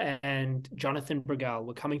and Jonathan Brugal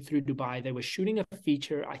were coming through Dubai. They were shooting a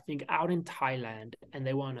feature, I think, out in Thailand, and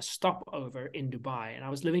they were on a stopover in Dubai. And I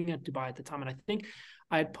was living at Dubai at the time, and I think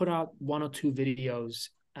I had put out one or two videos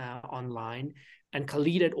online. And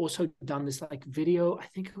Khalid had also done this like video. I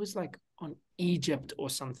think it was like on Egypt or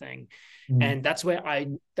something, mm, and that's where I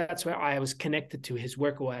was connected to his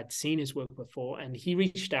work, or I had seen his work before. And he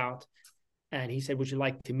reached out and he said, "Would you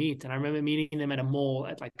like to meet?" And I remember meeting them at a mall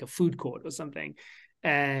at like a food court or something,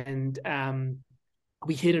 and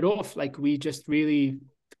we hit it off. Like we just really.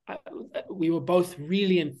 We were both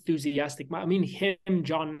really enthusiastic. I mean, him,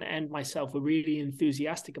 John, and myself were really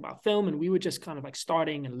enthusiastic about film, and we were just kind of like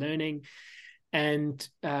starting and learning, and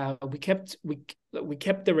we kept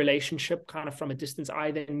the relationship kind of from a distance.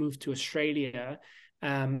 I then moved to Australia,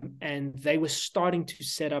 and they were starting to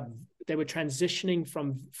set up. They were transitioning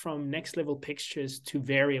from Next Level Pictures to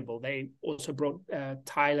Variable. They also brought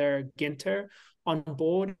Tyler Ginter on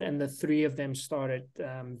board, and the three of them started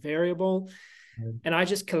Variable, right, and I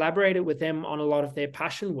just collaborated with them on a lot of their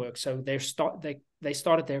passion work. So they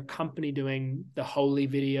started their company doing the Holy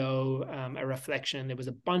video, a reflection. There was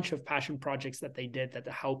a bunch of passion projects that they did that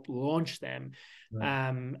helped launch them. right.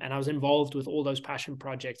 And I was involved with all those passion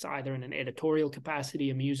projects, either in an editorial capacity,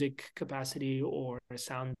 a music capacity, or a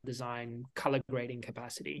sound design, color grading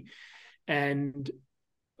capacity. And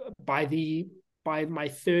by the by my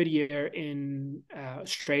third year in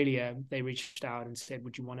Australia, they reached out and said,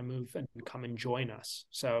 "Would you want to move and come and join us?"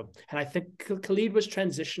 So, and I think Khalid was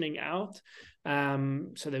transitioning out,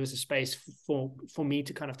 so there was a space for me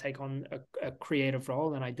to kind of take on a creative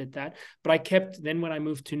role, and I did that. But I kept then when I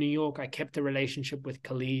moved to New York, I kept a relationship with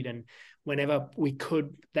Khalid, and whenever we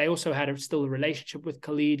could, they also had still a relationship with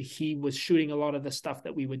Khalid. He was shooting a lot of the stuff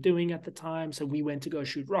that we were doing at the time, so we went to go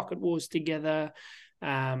shoot Rocket Wars together,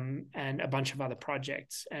 and a bunch of other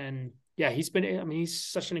projects. And yeah, he's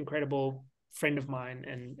such an incredible friend of mine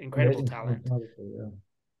and incredible Amazing talent. cinematographer, yeah.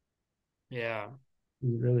 Yeah.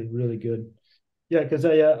 He's really, really good. Yeah, because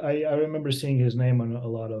I remember seeing his name on a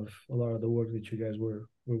lot of the work that you guys were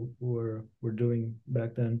doing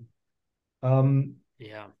back then. Um,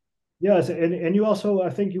 Yeah. yes, and you also I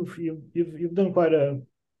think you've done quite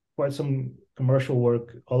quite some commercial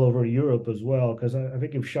work all over Europe as well, because I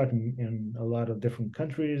think you've shot in a lot of different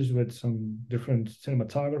countries with some different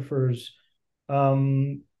cinematographers.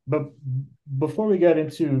 But before we get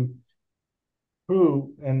into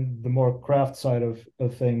crew and the more craft side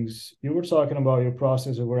of things, you were talking about your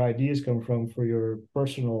process of where ideas come from for your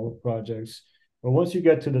personal projects. But once you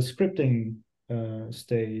get to the scripting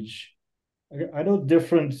stage, I know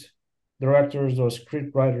different directors or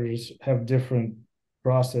script writers have different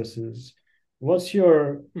processes. What's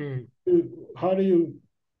your Mm. how do you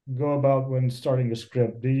go about when starting a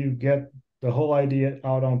script? Do you get the whole idea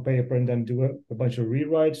out on paper and then do a bunch of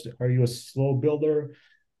rewrites? Are you a slow builder?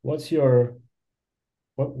 What's your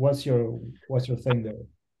what's your thing there?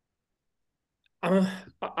 I'm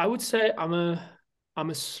I would say I'm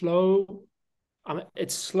a slow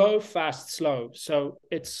it's slow, fast, slow. So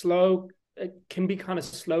it's slow. It can be kind of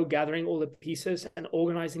slow gathering all the pieces and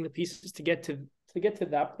organizing the pieces to get to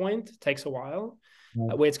that point. It takes a while,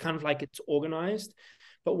 where it's kind of like it's organized.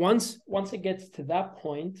 But once it gets to that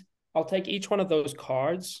point, I'll take each one of those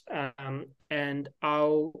cards, and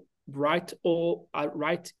I'll write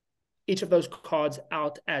each of those cards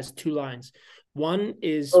out as two lines. One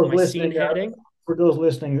is For those my scene listening, heading.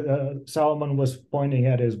 Salomon was pointing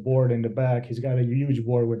at his board in the back. He's got a huge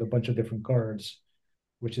board with a bunch of different cards,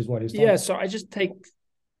 which is what he's Yeah, talking. so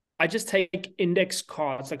I just take index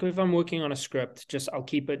cards. Like if I'm working on a script, just I'll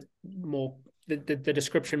keep it more the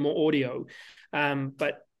description more audio.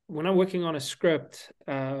 But when I'm working on a script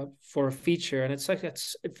for a feature, and it's like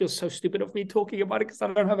it feels so stupid of me talking about it because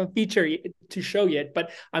I don't have a feature to show yet.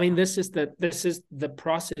 But I mean, this is the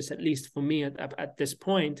process, at least for me at this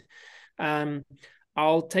point. Um,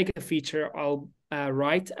 I'll take a feature, I'll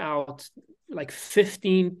write out like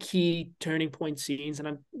 15 key turning point scenes, and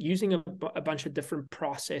I'm using a bunch of different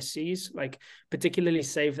processes, like particularly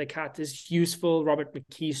Save the Cat is useful, Robert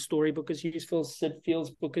McKee's storybook is useful, Sid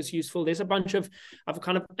Field's book is useful. There's a bunch of, I've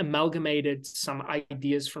kind of amalgamated some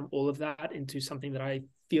ideas from all of that into something that I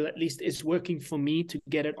feel at least is working for me to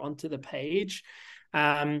get it onto the page.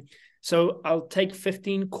 So I'll take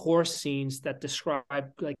 15 core scenes that describe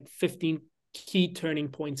like 15 key turning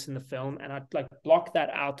points in the film, and I'd like block that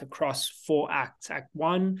out across 4 acts: Act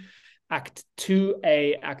 1, Act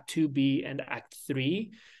 2A, Act 2B, and Act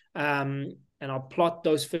 3. And I'll plot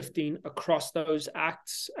those 15 across those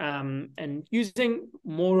acts, and using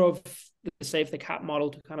more of the Save the Cat model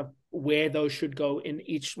to kind of where those should go in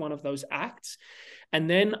each one of those acts. And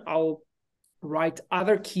then I'll write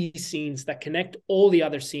other key scenes that connect all the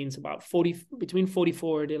other scenes, about 40, between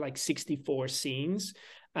 44 to like 64 scenes,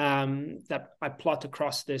 that I plot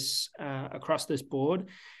across this board.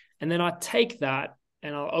 And then I take that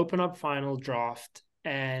and I'll open up Final Draft,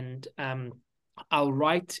 and I'll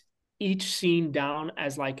write each scene down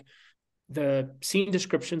as like the scene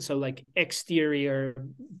description. So like exterior,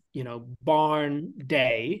 barn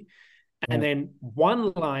day, and Yeah. then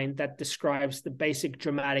one line that describes the basic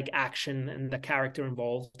dramatic action and the character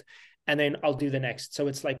involved. And then I'll do the next. So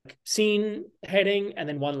it's like scene heading and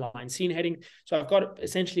then one line, scene heading. So I've got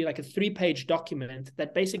essentially like a 3-page document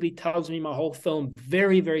that basically tells me my whole film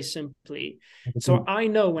very, very simply. So I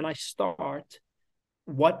know when I start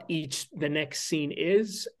what the next scene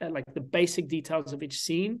is, like the basic details of each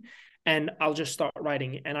scene, and I'll just start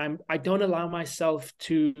writing. And I don't allow myself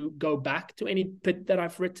to go back to any bit that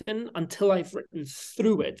I've written until I've written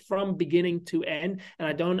through it from beginning to end. And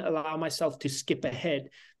I don't allow myself to skip ahead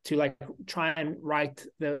to like try and write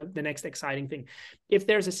the next exciting thing. If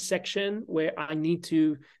there's a section where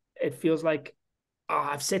it feels like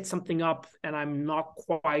I've set something up and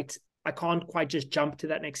I can't quite just jump to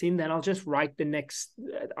that next scene, then I'll just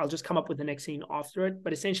I'll just come up with the next scene after it.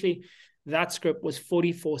 But essentially that script was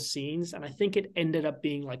 44 scenes, and I think it ended up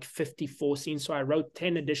being like 54 scenes. So I wrote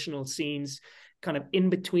 10 additional scenes kind of in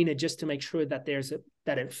between it, just to make sure that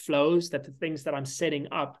that it flows, that the things that I'm setting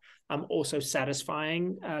up, I'm also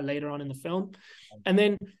satisfying later on in the film. And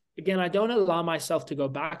then again, I don't allow myself to go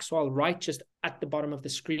back. So I'll write just at the bottom of the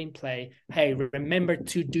screenplay, hey, remember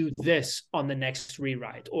to do this on the next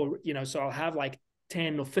rewrite. Or, so I'll have like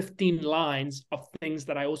 10 or 15 lines of things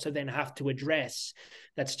that I also then have to address.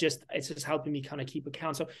 It's just helping me kind of keep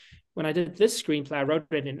account. So when I did this screenplay, I wrote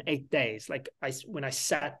it in 8 days. Like when I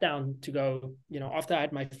sat down to go, after I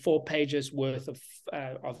had my 4 pages worth of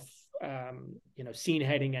scene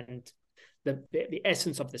heading and the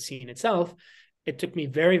essence of the scene itself, it took me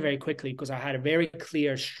very, very quickly, because I had a very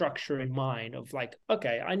clear structure in mind of like,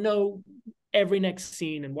 okay, I know every next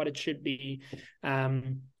scene and what it should be.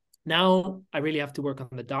 Now I really have to work on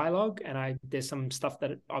the dialogue, and there's some stuff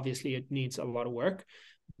that obviously it needs a lot of work,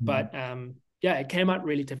 but yeah, it came out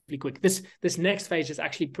relatively quick. This next phase is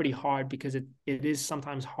actually pretty hard because it is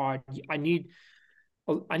sometimes hard. I need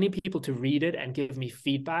people to read it and give me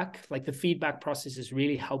feedback. Like the feedback process is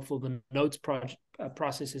really helpful. The notes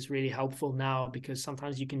process is really helpful now because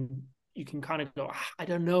sometimes you can kind of go, I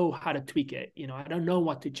don't know how to tweak it. I don't know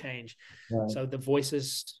what to change. Right. So the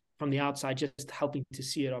voices from the outside, just helping to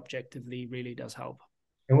see it objectively, really does help.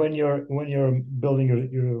 And when you're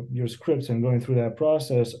building your scripts and going through that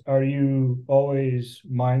process, are you always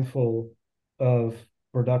mindful of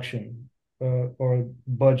production or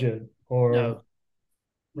budget or No,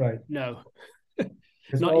 right? no,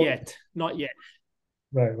 It's not all yet, not yet.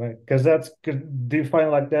 right, right. Because do you find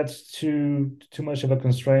like that's too much of a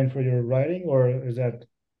constraint for your writing, or is that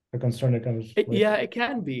a concern that comes later? Yeah, it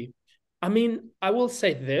can be. I mean, I will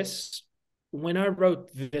say this. When I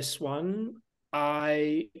wrote this one,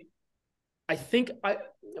 I I think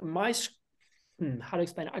my how to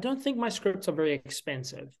explain it? I don't think my scripts are very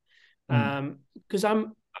expensive. Mm. Because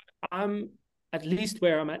I'm at least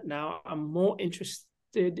where I'm at now, I'm more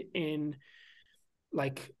interested in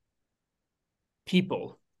like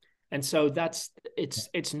people. And so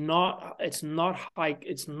it's not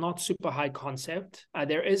super high concept.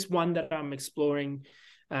 There is one that I'm exploring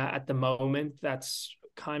at the moment that's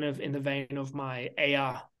kind of in the vein of my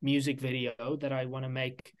AR music video that I want to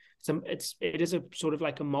make. It is a sort of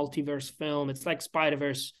like a multiverse film. It's like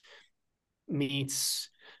meets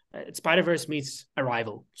Spider-Verse meets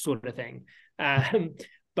Arrival sort of thing. Um,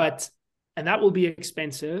 but and that will be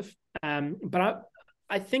expensive. But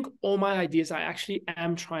I think all my ideas, I actually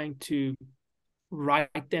am trying to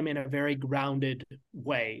write them in a very grounded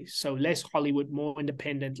way. So less Hollywood, more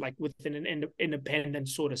independent, like within an independent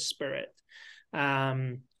sort of spirit.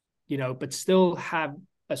 Um, but still have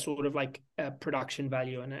a sort of like a production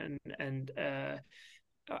value and an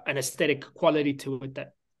aesthetic quality to it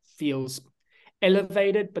that feels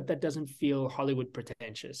elevated, but that doesn't feel Hollywood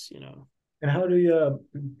pretentious. And how do you,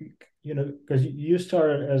 because you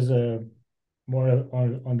started as a more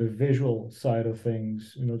on the visual side of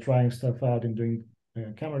things, trying stuff out and doing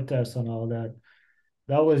camera tests and all that.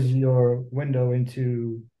 That was your window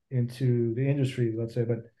into the industry, let's say.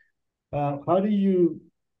 But how do you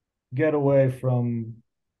get away from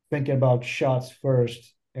thinking about shots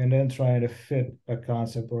first and then trying to fit a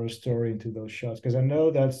concept or a story into those shots? Because I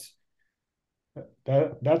know that's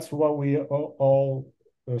what we all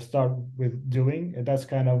start with doing, and that's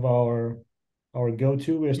kind of our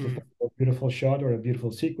go-to is to Mm. find a beautiful shot or a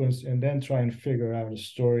beautiful sequence, and then try and figure out a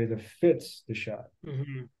story that fits the shot.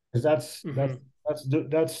 Mm-hmm. Because that's that's Mm-hmm. that's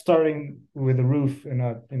that's starting with the roof and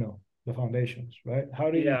not the foundations, right?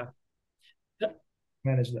 How do you Yeah. That,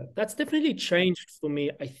 manage that? that's definitely changed for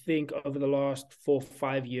me, I think, over the last 4 or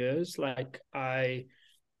 5 years. Like I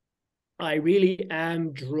really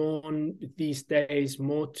am drawn these days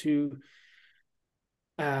more to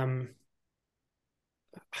um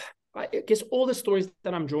I guess all the stories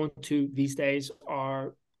that I'm drawn to these days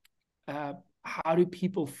are how do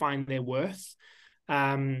people find their worth,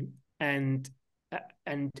 um, and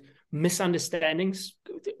and misunderstandings,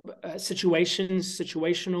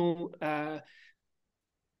 situational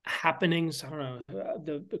happenings. I don't know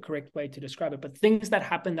the correct way to describe it, but things that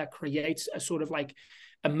happen that creates a sort of like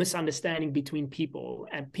a misunderstanding between people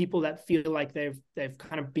and people that feel like they've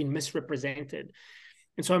kind of been misrepresented.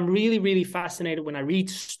 And so I'm really, really fascinated when I read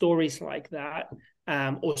stories like that,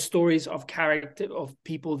 or stories of character of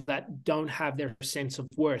people that don't have their sense of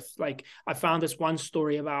worth. Like I found this one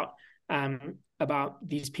story about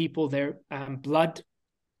these people, they're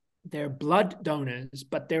blood donors,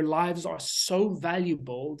 but their lives are so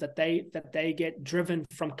valuable that they get driven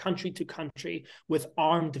from country to country with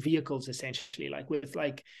armed vehicles, essentially, like with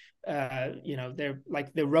like they're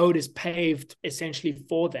like the road is paved essentially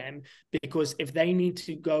for them, because if they need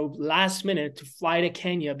to go last minute to fly to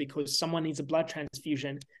Kenya because someone needs a blood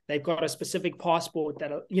transfusion, they've got a specific passport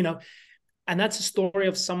and that's a story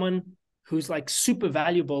of someone who's like super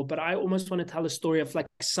valuable. But I almost want to tell a story of like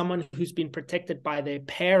someone who's been protected by their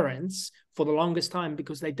parents for the longest time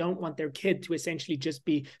because they don't want their kid to essentially just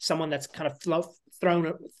be someone that's kind of flown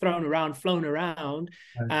around,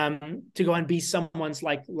 Right. to go and be someone's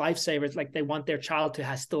like lifesavers. Like they want their child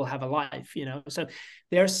to still have a life. So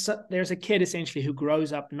there's a kid essentially who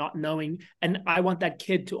grows up not knowing, and I want that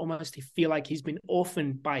kid to almost feel like he's been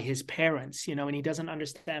orphaned by his parents, and he doesn't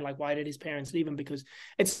understand like why did his parents leave him, because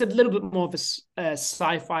it's a little bit more of a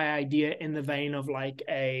sci-fi idea in the vein of like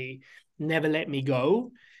a Never Let Me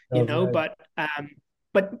Go, Oh, right.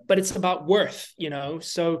 but it's about worth.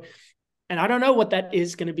 So, and I don't know what that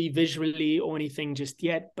is going to be visually or anything just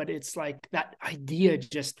yet, but it's like that idea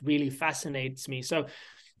just really fascinates me. So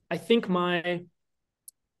I think my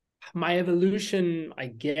evolution, I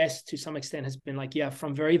guess, to some extent has been like, yeah,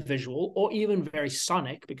 from very visual or even very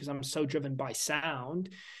sonic, because I'm so driven by sound,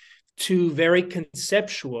 to very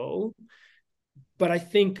conceptual. But I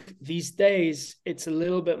think these days it's a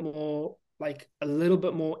little bit more like a little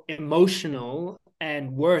bit more emotional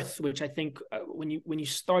and worth, which I think when you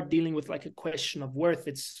start dealing with like a question of worth,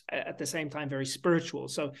 it's at the same time very spiritual.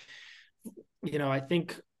 So, I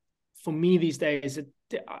think for me these days,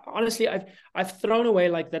 honestly, I've thrown away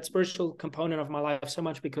like that spiritual component of my life so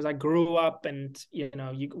much, because I grew up, and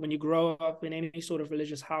when you grow up in any sort of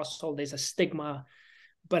religious household, there's a stigma.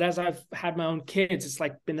 But as I've had my own kids, it's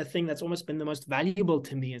like been the thing that's almost been the most valuable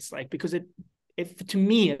to me. It's like, because it to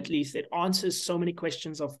me at least, it answers so many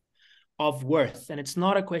questions of worth. And it's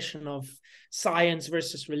not a question of science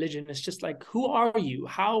versus religion. It's just like, who are you?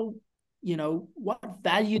 How, what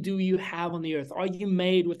value do you have on the earth? Are you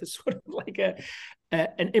made with a sort of like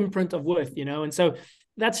an imprint of worth, And so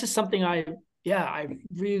that's just something I'm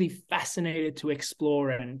really fascinated to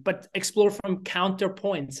explore, but explore from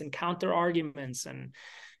counterpoints and counter arguments. And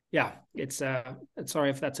yeah, it's sorry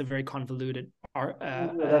if that's a very convoluted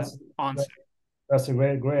Yeah, answer. that's a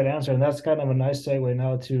great answer, and that's kind of a nice segue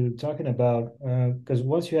now to talking about, because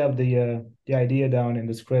once you have the idea down and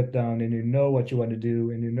the script down, and you know what you want to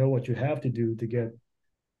do, and you know what you have to do to get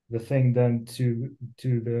the thing done to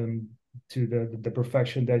the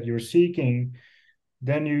perfection that you're seeking,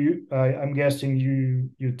 then I'm guessing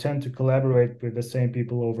you tend to collaborate with the same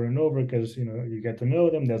people over and over, because you get to know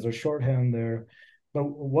them. There's a shorthand there. But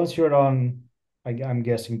once you're on, I'm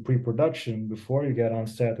guessing, pre-production, before you get on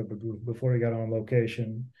set or before you get on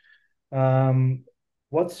location, um,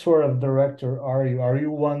 what sort of director are you? Are you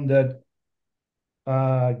one that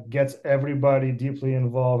gets everybody deeply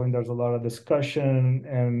involved, and there's a lot of discussion,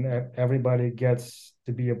 and everybody gets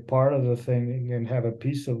to be a part of the thing and have a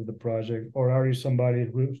piece of the project? Or are you somebody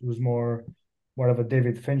who's more of a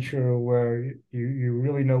David Fincher, where you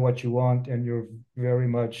really know what you want, and you're very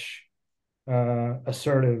much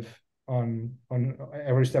assertive on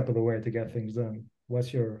every step of the way to get things done? Who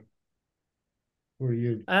are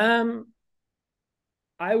you?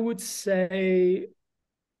 I would say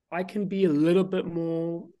I can be a little bit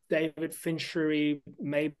more David Finchery,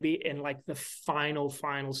 maybe in like the final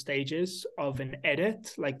stages of an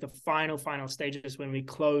edit, like the final stages when we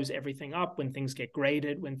close everything up, when things get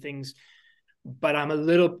graded, when things. But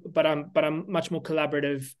I'm much more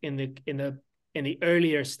collaborative in the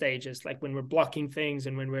earlier stages, like when we're blocking things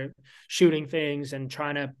and when we're shooting things and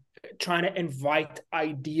trying to invite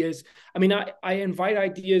ideas. I mean, I invite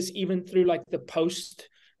ideas even through like the post,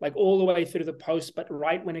 like all the way through the post, but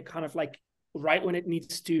right when it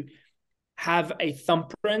needs to have a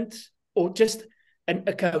thumbprint, or just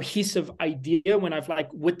a cohesive idea, when I've like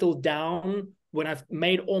whittled down, when I've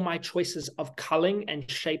made all my choices of culling and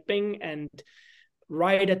shaping, and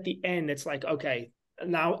right at the end, it's like, okay,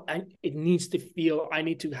 now it needs to feel, I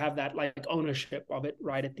need to have that like ownership of it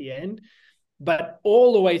right at the end. But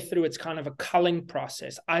all the way through, it's kind of a culling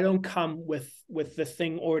process. I don't come with the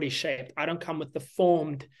thing already shaped. I don't come with the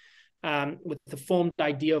formed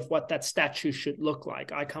idea of what that statue should look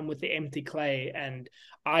like. I come with the empty clay, and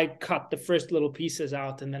I cut the first little pieces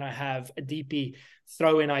out, and then I have a DP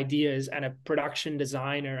throw in ideas and a production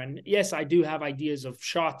designer. And yes, I do have ideas of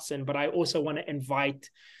shots, but I also want to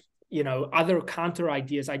invite, other counter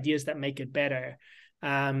ideas that make it better.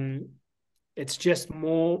 It's just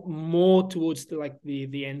more towards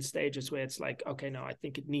the end stages, where it's like, okay, no, I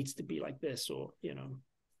think it needs to be like this, or.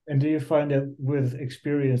 And do you find that with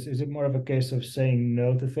experience, is it more of a case of saying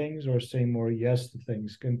no to things or saying more yes to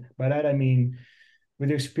things? By that I mean,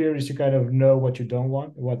 with experience, you kind of know what you don't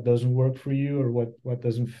want, what doesn't work for you, or what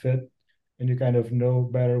doesn't fit, and you kind of know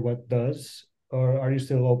better what does. Or are you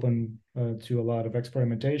still open to a lot of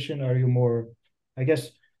experimentation? Are you more, I guess,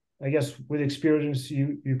 I guess with experience,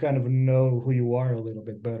 you kind of know who you are a little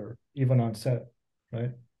bit better, even on set,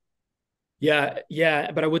 right?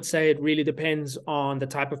 Yeah, but I would say it really depends on the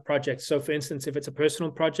type of project. So, for instance, if it's a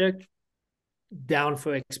personal project, down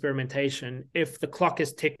for experimentation. If the clock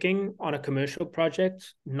is ticking on a commercial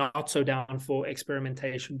project, not so down for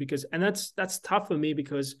experimentation, and that's tough for me,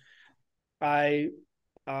 because I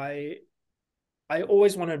I I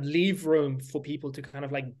always want to leave room for people to kind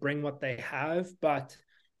of like bring what they have, but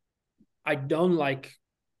I don't like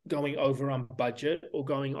going over on budget or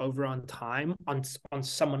going over on time on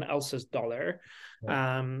someone else's dollar.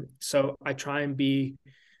 Right. So I try and be,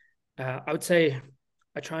 I would say,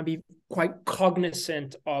 I try and be quite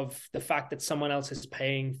cognizant of the fact that someone else is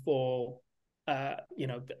paying for, a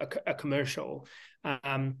commercial.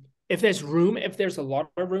 if there's room, if there's a lot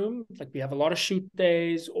of room, like we have a lot of shoot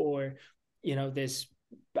days, or there's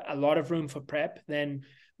a lot of room for prep, then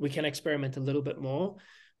we can experiment a little bit more.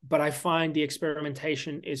 But I find the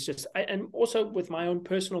experimentation is just, and also with my own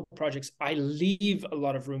personal projects, I leave a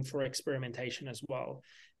lot of room for experimentation as well.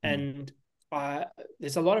 Mm. And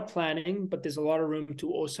there's a lot of planning, but there's a lot of room to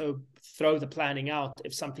also throw the planning out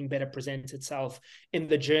if something better presents itself in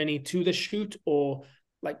the journey to the shoot, or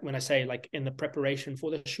like when I say like in the preparation for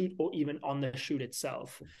the shoot, or even on the shoot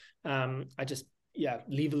itself. I just,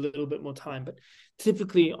 leave a little bit more time. But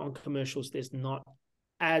typically on commercials, there's not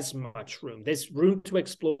as much room. There's room to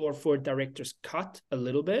explore for a director's cut a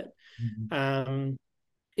little bit. Mhm.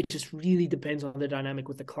 It just really depends on the dynamic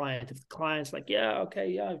with the client. If the client's like, yeah, okay,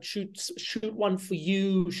 yeah, shoot one for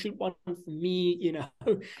you, shoot one for me,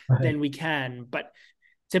 Right. then we can. But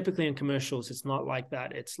typically in commercials, it's not like that.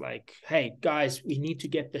 It's like, hey, guys, we need to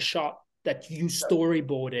get the shot that you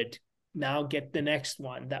storyboarded. Now get the next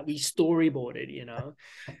one that we storyboarded.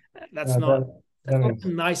 That's Yeah, not that the makes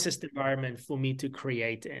nicest environment for me to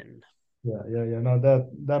create in. yeah. No,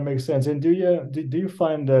 that makes sense. And do you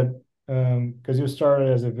find that because you started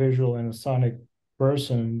as a visual and a sonic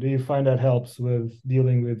person, do you find that helps with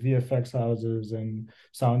dealing with VFX houses and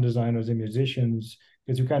sound designers and musicians?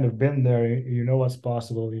 Because you kind of been there, you know what's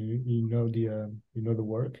possible, you know the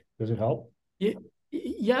work. Does it help? Yeah,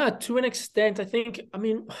 yeah, to an extent. I think, I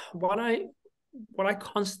mean, what I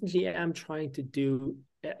constantly am trying to do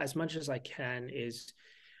as much as I can is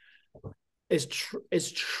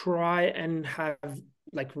try and have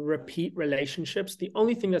like repeat relationships. The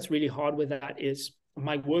only thing that's really hard with that is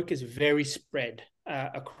my work is very spread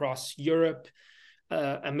across Europe,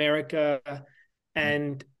 America,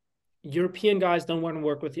 and European guys don't want to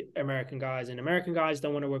work with American guys, and American guys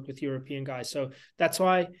don't want to work with European guys. So that's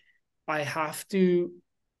why I have to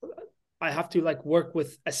like work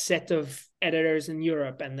with a set of editors in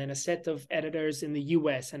Europe, and then a set of editors in the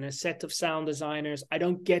US, and a set of sound designers. I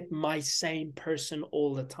don't get my same person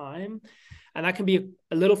all the time. And that can be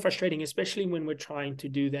a little frustrating, especially when we're trying to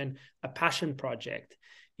do then a passion project,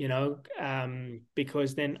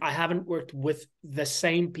 because then I haven't worked with the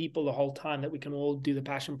same people the whole time that we can all do the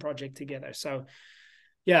passion project together. So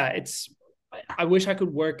yeah, I wish I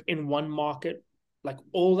could work in one market like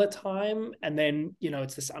all the time, and then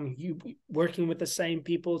it's this, I'm working with the same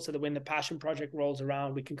people, so that when the passion project rolls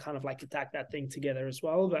around, we can kind of like attack that thing together as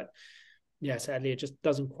well. But yeah, sadly, it just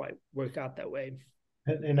doesn't quite work out that way.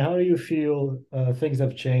 And how do you feel things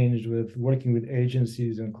have changed with working with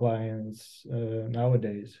agencies and clients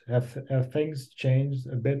nowadays? Have things changed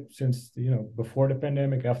a bit since, before the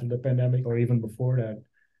pandemic, after the pandemic, or even before that?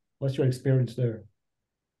 What's your experience there?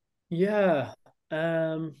 Yeah,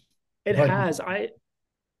 um it Like, has.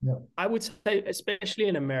 yeah. I would say, especially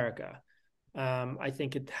in America, I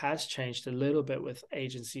think it has changed a little bit with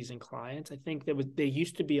agencies and clients. I think there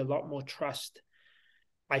used to be a lot more trust,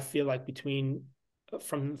 I feel like, between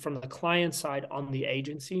from the client side on the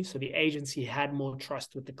agency. So the agency had more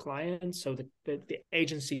trust with the client, so the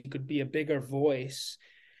agency could be a bigger voice,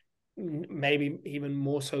 maybe even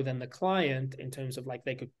more so than the client, in terms of like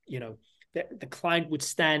they could, the client would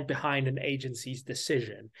stand behind an agency's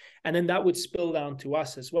decision. And then that would spill down to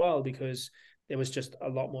us as well, because there was just a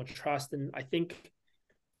lot more trust. And I think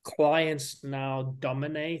clients now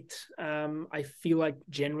dominate. I feel like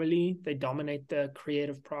generally they dominate the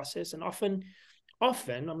creative process, and often,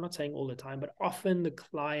 I'm not saying all the time, but often the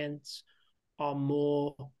clients are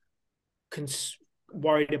more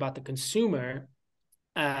worried about the consumer,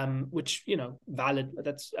 which, valid.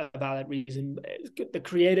 That's a valid reason. The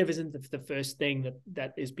creative isn't the first thing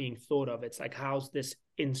that is being thought of. It's like, how's this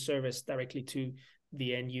in service directly to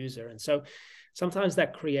the end user? And so sometimes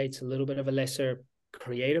that creates a little bit of a lesser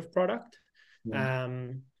creative product, Yeah.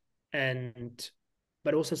 um, and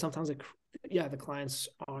but also sometimes the clients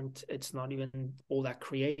aren't. It's not even all that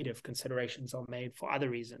creative. Considerations are made for other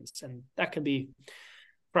reasons, and that can be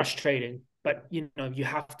frustrating. But you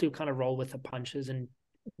have to kind of roll with the punches, and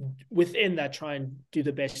within that, try and do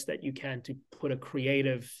the best that you can to put a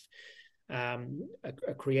creative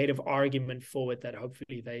argument forward that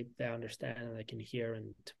hopefully they understand and they can hear.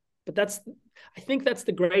 And but I think that's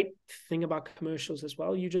the great thing about commercials as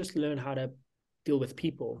well. You just learn how to deal with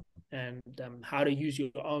people, and how to use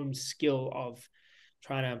your own skill of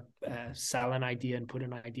trying to sell an idea and put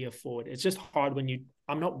an idea forward. It's just hard when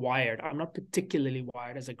I'm not particularly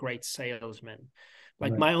wired as a great salesman.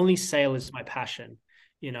 Like, Right. my only sale is my passion,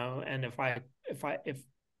 and if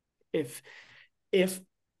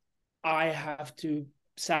I have to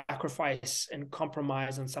sacrifice and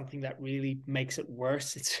compromise on something that really makes it worse,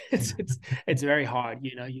 it's very hard.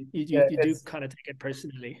 Yeah, You do it's kind of take it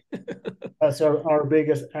personally. that's our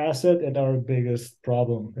biggest asset and our biggest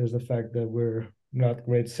problem is the fact that we're not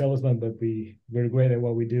great salesmen, but we're great at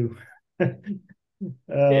what we do.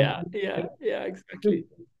 Yeah, um, yeah, yeah, do, exactly.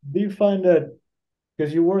 do you find that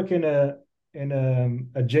because you work in a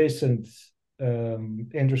adjacent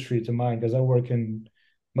industry to mine, because I work in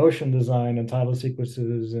motion design and title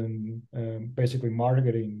sequences and basically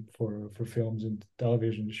marketing for films and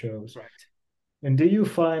television shows. Right. And do you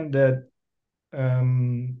find that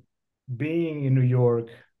um, being in New York,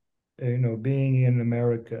 being in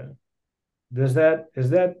America, does that is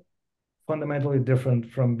that fundamentally different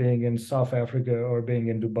from being in South Africa or being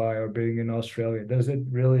in Dubai or being in Australia? Does it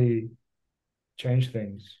really change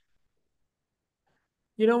things?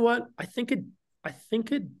 You know what? I think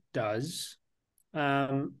it does.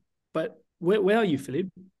 Um, but where are you, Philippe?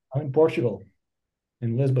 I'm in Portugal,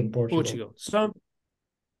 in Lisbon, Portugal. Portugal.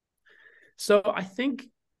 So I think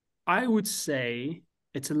I would say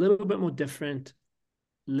it's a little bit more different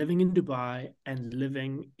living in Dubai and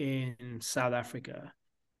living in South Africa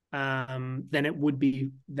than it would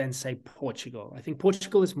be than say Portugal. I think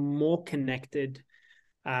Portugal is more connected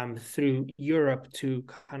through Europe to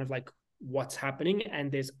kind of like what's happening,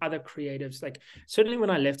 and there's other creatives. Like certainly when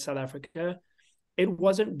I left South Africa, it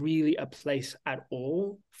wasn't really a place at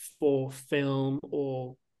all for film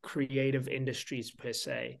or creative industries per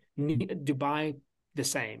se. Dubai, the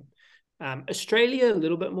same. Australia, a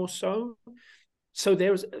little bit more so. So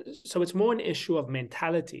it's more an issue of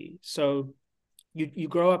mentality. So you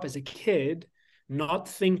grow up as a kid not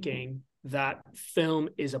thinking that film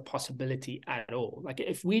is a possibility at all. Like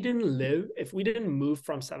if we didn't move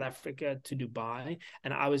from South Africa to Dubai,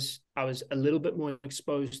 and I was a little bit more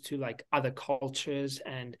exposed to like other cultures,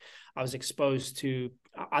 and I was exposed to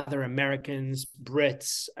other Americans,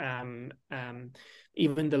 Brits,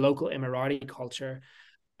 even the local Emirati culture,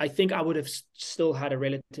 I think I would have still had a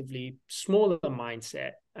relatively smaller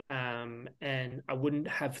mindset, and I wouldn't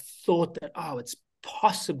have thought that, oh, it's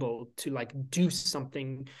possible to like do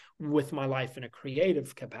something with my life in a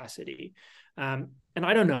creative capacity. And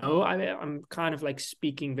I don't know, I'm kind of like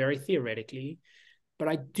speaking very theoretically, but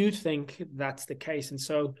I do think that's the case. And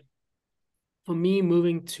so for me,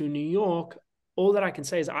 moving to New York, all that I can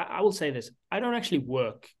say is I will say this: I don't actually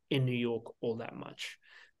work in New York all that much.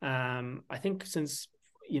 I think since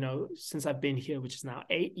I've been here, which is now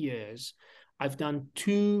 8 years, I've done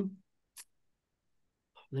two.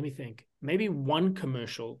 Let me think. Maybe one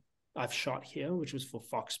commercial I've shot here, which was for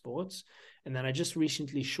Fox Sports, and then I just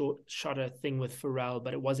recently shot a thing with Pharrell,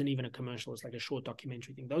 but it wasn't even a commercial. It's like a short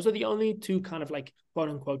documentary thing. Those are the only two kind of like quote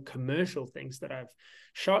unquote commercial things that I've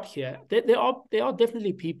shot here. There are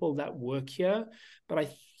definitely people that work here, but I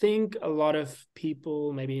think a lot of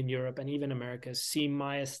people, maybe in Europe and even America, see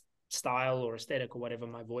my style or aesthetic or whatever,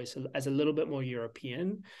 my voice, as a little bit more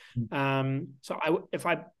European. So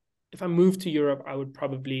if I moved to Europe, I would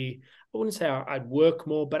probably, I wouldn't say I'd work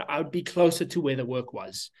more, but I would be closer to where the work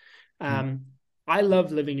was. Um, I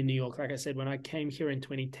love living in New York. Like I said, when I came here in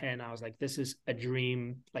 2010, I was like, this is a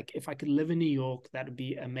dream. Like if I could live in New York, that would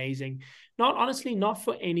be amazing. Not honestly, not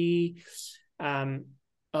for any,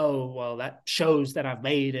 oh, well, that shows that I've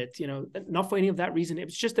made it, not for any of that reason. It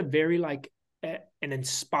was just a very like, an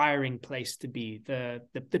inspiring place to be.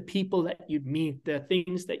 The people that you'd meet, the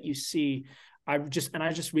things that you see, I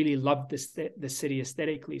just really loved the city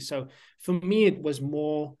aesthetically. So for me, it was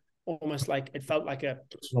more almost like it felt like a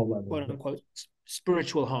Personal level. quote unquote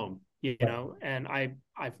spiritual home, Right. and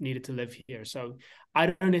I've needed to live here. So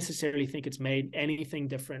I don't necessarily think it's made anything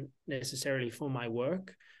different necessarily for my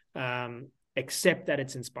work, except that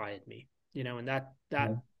it's inspired me, and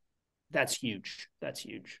Yeah. that's huge. That's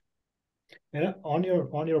huge. And on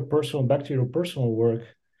your personal, back to your personal work,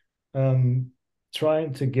 um,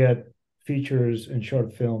 trying to get features and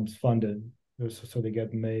short films funded so they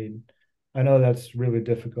get made. I know that's really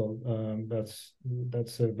difficult.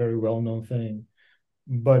 That's a very well-known thing.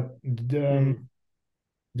 But Mm.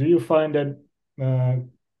 do you find that uh,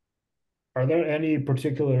 are there any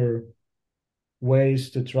particular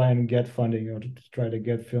ways to try and get funding or to try to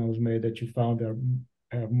get films made that you found are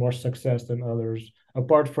have more success than others,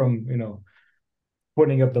 apart from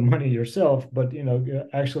putting up the money yourself, but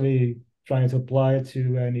actually trying to apply it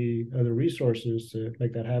to any other resources to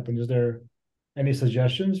make that happen? Is there any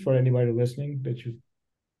suggestions for anybody listening that you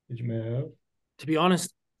may have? To be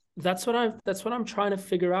honest, that's what I'm trying to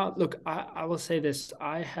figure out. Look, I will say this: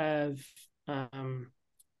 um,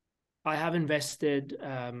 I have invested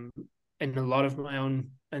in a lot of my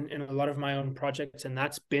own in a lot of my own projects, and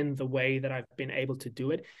that's been the way that I've been able to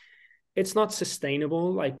do it. It's not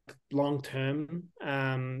sustainable, like long term,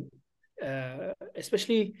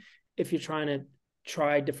 especially if you're trying to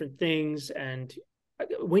try different things. And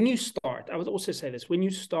when you start, I would also say this: when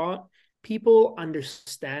you start, people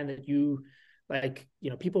understand that you, like,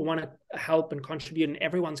 people want to help and contribute, and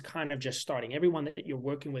everyone's kind of just starting. Everyone that you're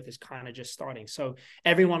working with is kind of just starting, so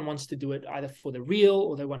everyone wants to do it either for the real,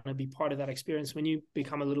 or they want to be part of that experience. When you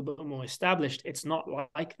become a little bit more established, it's not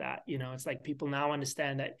like that. It's like people now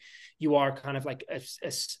understand that you are kind of like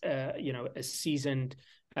a seasoned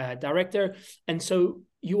director. And so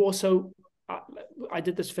you also, I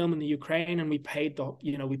did this film in the Ukraine, and we paid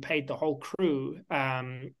the whole crew,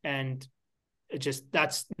 and it just,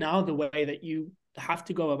 that's now the way that you have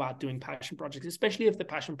to go about doing passion projects, especially if the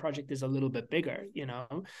passion project is a little bit bigger,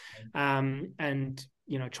 and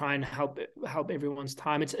try and help everyone's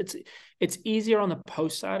time. It's easier on the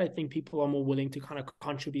post side. I think people are more willing to kind of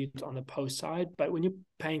contribute on the post side, but when you're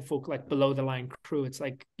paying for like below the line crew, it's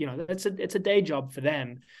like, it's a day job for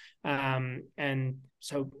them, and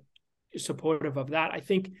so supportive of that. I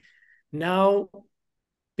think now,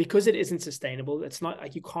 because it isn't sustainable, it's not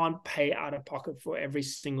like you can't pay out of pocket for every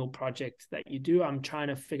single project that you do. I'm trying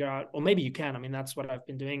to figure out, or maybe you can. I mean, that's what I've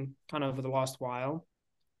been doing kind of over the last while.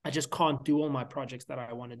 I just can't do all my projects that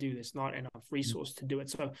I want to do. There's not enough resource to do it.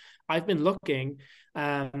 So I've been looking.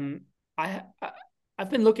 I've been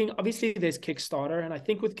looking. Obviously, there's Kickstarter, and I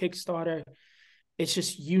think with Kickstarter, it's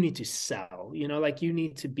just you need to sell. Like you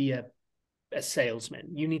need to be a salesman.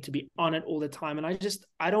 You need to be on it all the time. And I just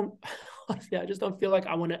don't feel like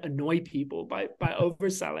I want to annoy people by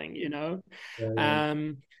overselling. Yeah, yeah.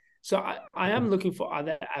 So I am looking for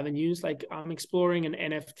other avenues. Like I'm exploring an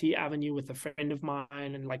NFT avenue with a friend of mine,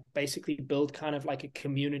 and like basically build kind of like a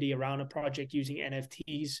community around a project using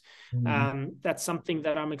NFTs. Mhm. That's something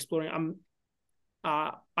that I'm exploring.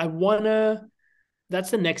 I wanna That's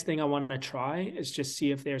the next thing I want to try, is just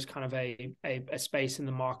see if there's kind of a space in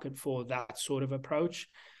the market for that sort of approach.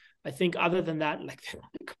 I think other than that, like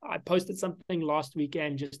I posted something last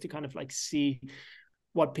weekend just to kind of like see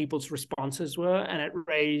what people's responses were, and it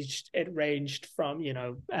ranged from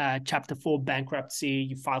chapter 4 bankruptcy,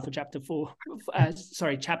 you file for chapter 4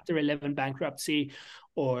 chapter 11 bankruptcy,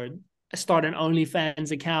 or start an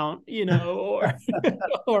OnlyFans account, or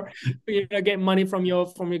or get money from your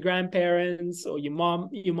grandparents, or your mom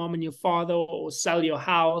and your father, or sell your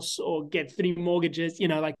house, or get 3 mortgages,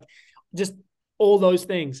 like just all those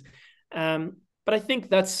things. But I think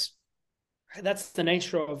that's the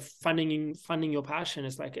nature of funding your passion.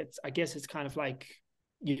 Is like, I guess it's kind of like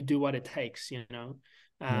you do what it takes.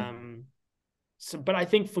 Yeah. So, but I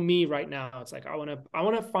think for me right now, it's like I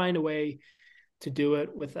want to find a way to do it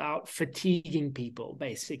without fatiguing people,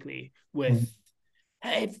 basically, with, Mhm.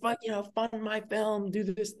 hey, fund my film, do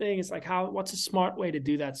this thing. It's like, what's a smart way to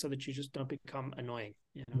do that so that you just don't become annoying.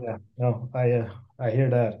 Yeah, no, I hear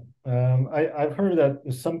that. I've heard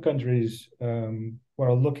that some countries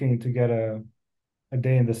are looking to get a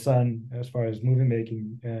day in the sun as far as movie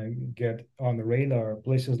making and get on the radar.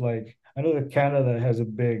 Places like, I know that Canada has a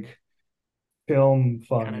big film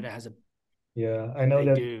fund. Canada has a Yeah, I know they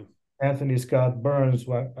that do. Anthony Scott Burns.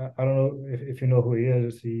 Well, I don't know if you know who he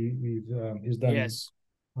is. He's done Yes.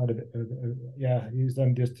 quite a bit. Yeah, he's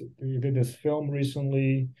done this. He did this film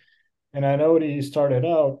recently, and I know he started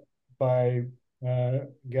out by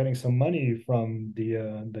getting some money from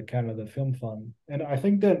the Canada Film Fund, and I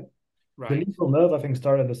think that Right. Denis Villeneuve, I think,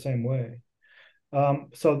 started the same way.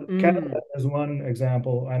 So Canada Mm, is one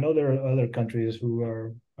example. I know there are other countries who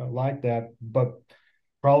are like that, but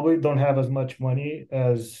probably don't have as much money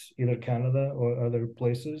as either Canada or other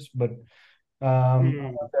places. But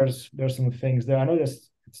mm. there's some things there. I know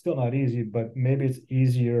it's still not easy, but maybe it's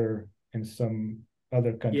easier in some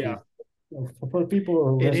other countries. Yeah, For people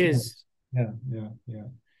who are it listening, is. yeah, yeah, yeah,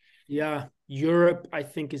 Yeah, Europe, I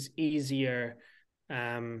think, is easier.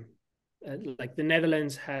 Um, like the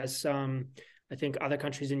Netherlands has some. I think other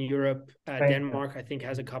countries in Europe, Thank you. Denmark, I think,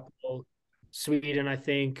 has a couple. Sweden, I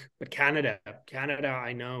think, but Canada,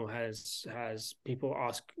 I know, has people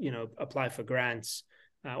apply for grants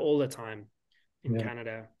all the time in Yeah,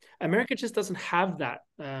 Canada. America just doesn't have that.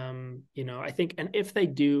 I think, and if they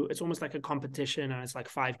do, it's almost like a competition, and it's like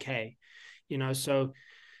 5K. So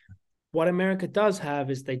what America does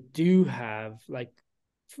have is they do have like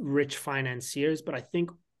rich financiers, but I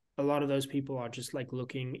think a lot of those people are just like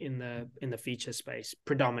looking in the feature space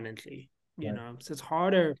predominantly. right. So it's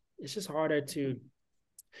harder. It's harder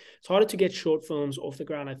to get short films off the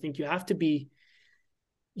ground. I think you have to be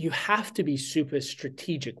you have to be super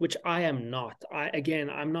strategic, which I am not.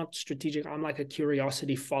 I'm not strategic. I'm like a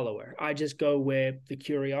curiosity follower. I just go where the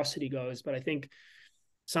curiosity goes. But I think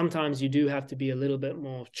sometimes you do have to be a little bit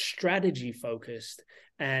more strategy focused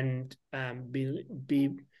and be.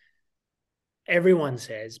 Everyone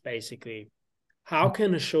says basically, how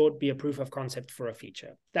can a short be a proof of concept for a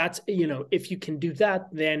feature? That's, if you can do that,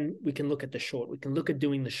 then we can look at the short. We can look at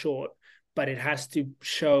doing the short, but it has to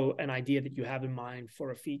show an idea that you have in mind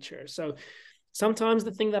for a feature. So sometimes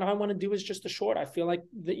the thing that I want to do is just a short. I feel like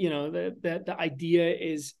the idea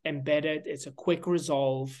is embedded. It's a quick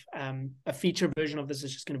resolve. A feature version of this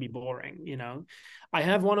is just going to be boring. I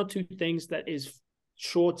have one or two things that is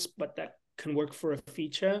shorts, but that can work for a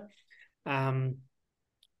feature.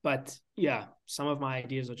 But yeah, some of my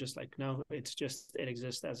ideas are just like, no, it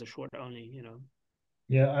exists as a short only.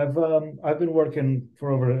 Yeah, I've been working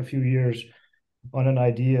for over a few years on an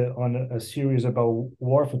idea on a series about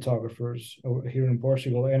war photographers here in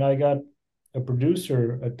Portugal, and I got a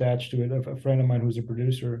producer attached to it, a friend of mine who's a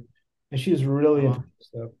producer, and she's really into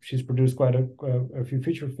stuff. She's produced quite a few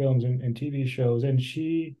feature films and TV shows, and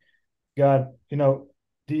she got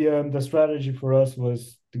the strategy for us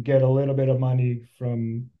was to get a little bit of money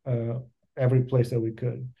from every place that we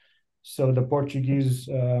could. So the Portuguese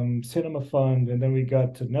cinema fund, and then we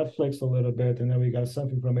got to Netflix a little bit, and then we got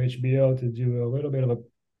something from HBO to do a little bit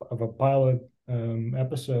of a pilot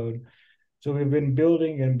episode. So we've been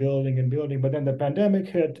building and building and building, but then the pandemic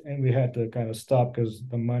hit, and we had to kind of stop because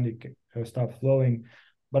the money stopped flowing.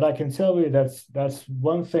 But I can tell you that's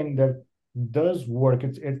one thing that does work.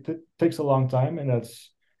 It takes a long time, and that's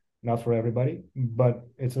not for everybody, but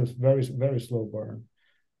it's a very very slow burn.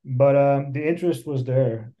 But the interest was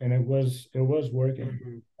there, and it was working.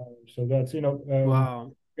 Mm-hmm. So that's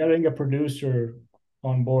Wow. getting a producer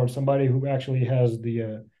on board, somebody who actually has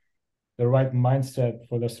the right mindset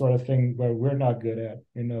for the sort of thing where we're not good at,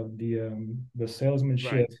 the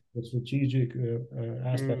salesmanship, Right. the strategic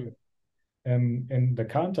aspect, Mm, and the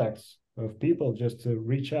contacts of people just to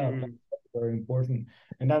reach out. That's mm, very important,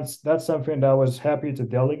 and that's something that I was happy to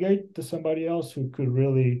delegate to somebody else who could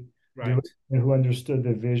really do it right. and who understood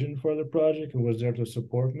the vision for the project, who was there to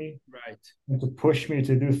support me Right. and to push me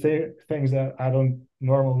to do things that I don't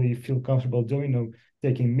normally feel comfortable doing.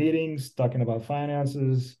 Taking meetings, talking about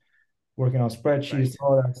finances, working on spreadsheets, Right.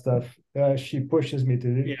 all that stuff. She pushes me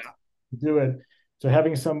Yeah. do it. So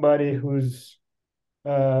having somebody who's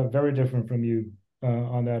very different from you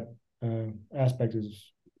on that aspect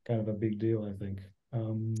is kind of a big deal, I think.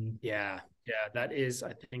 Yeah. Yeah.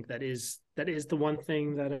 I think that is the one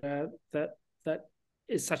thing that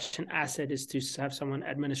is such an asset, is to have someone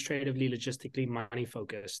administratively, logistically, money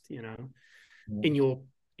focused, Yeah, in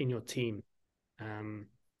your team, um,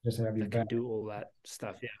 just have you that back. can do all that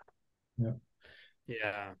stuff. Yeah. Yeah.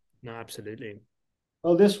 Yeah. No, absolutely.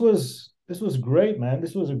 Oh, this was great, man.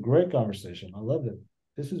 This was a great conversation. I loved it.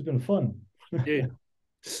 This has been fun. Dude,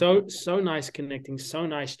 so nice connecting, so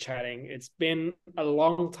nice chatting. It's been a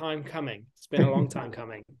long time coming. It's been a long time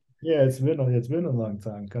coming. Yeah, it's been a long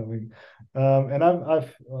time coming, and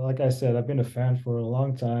I've like I said, I've been a fan for a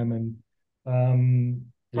long time, and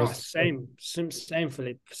Oh, just same,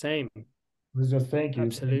 Philippe, same. just thank you.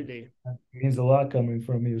 Absolutely. It means a lot coming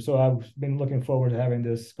from you. So I've been looking forward to having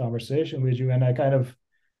this conversation with you, and I kind of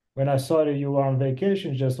when I saw that you were on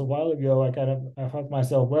vacation just a while ago, I thought to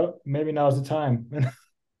myself, well, maybe now's the time, and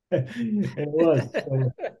it was.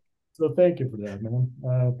 So thank you for that, man.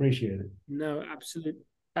 I appreciate it. No,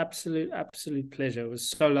 absolute pleasure. It was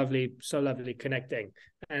so lovely connecting.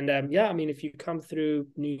 And yeah, I mean, if you come through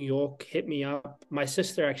New York, hit me up. My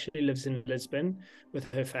sister actually lives in Lisbon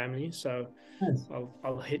with her family, so Nice.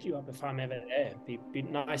 I'll hit you up if I'm ever there. Be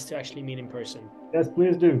nice to actually meet in person. Yes,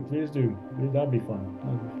 please do. Please do. That'd be fun.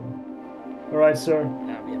 That'd be fun. All right, sir.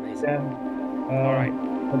 That'd be amazing. Dan, All right.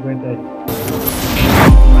 have a great day.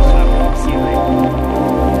 Much love. See you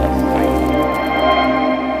later.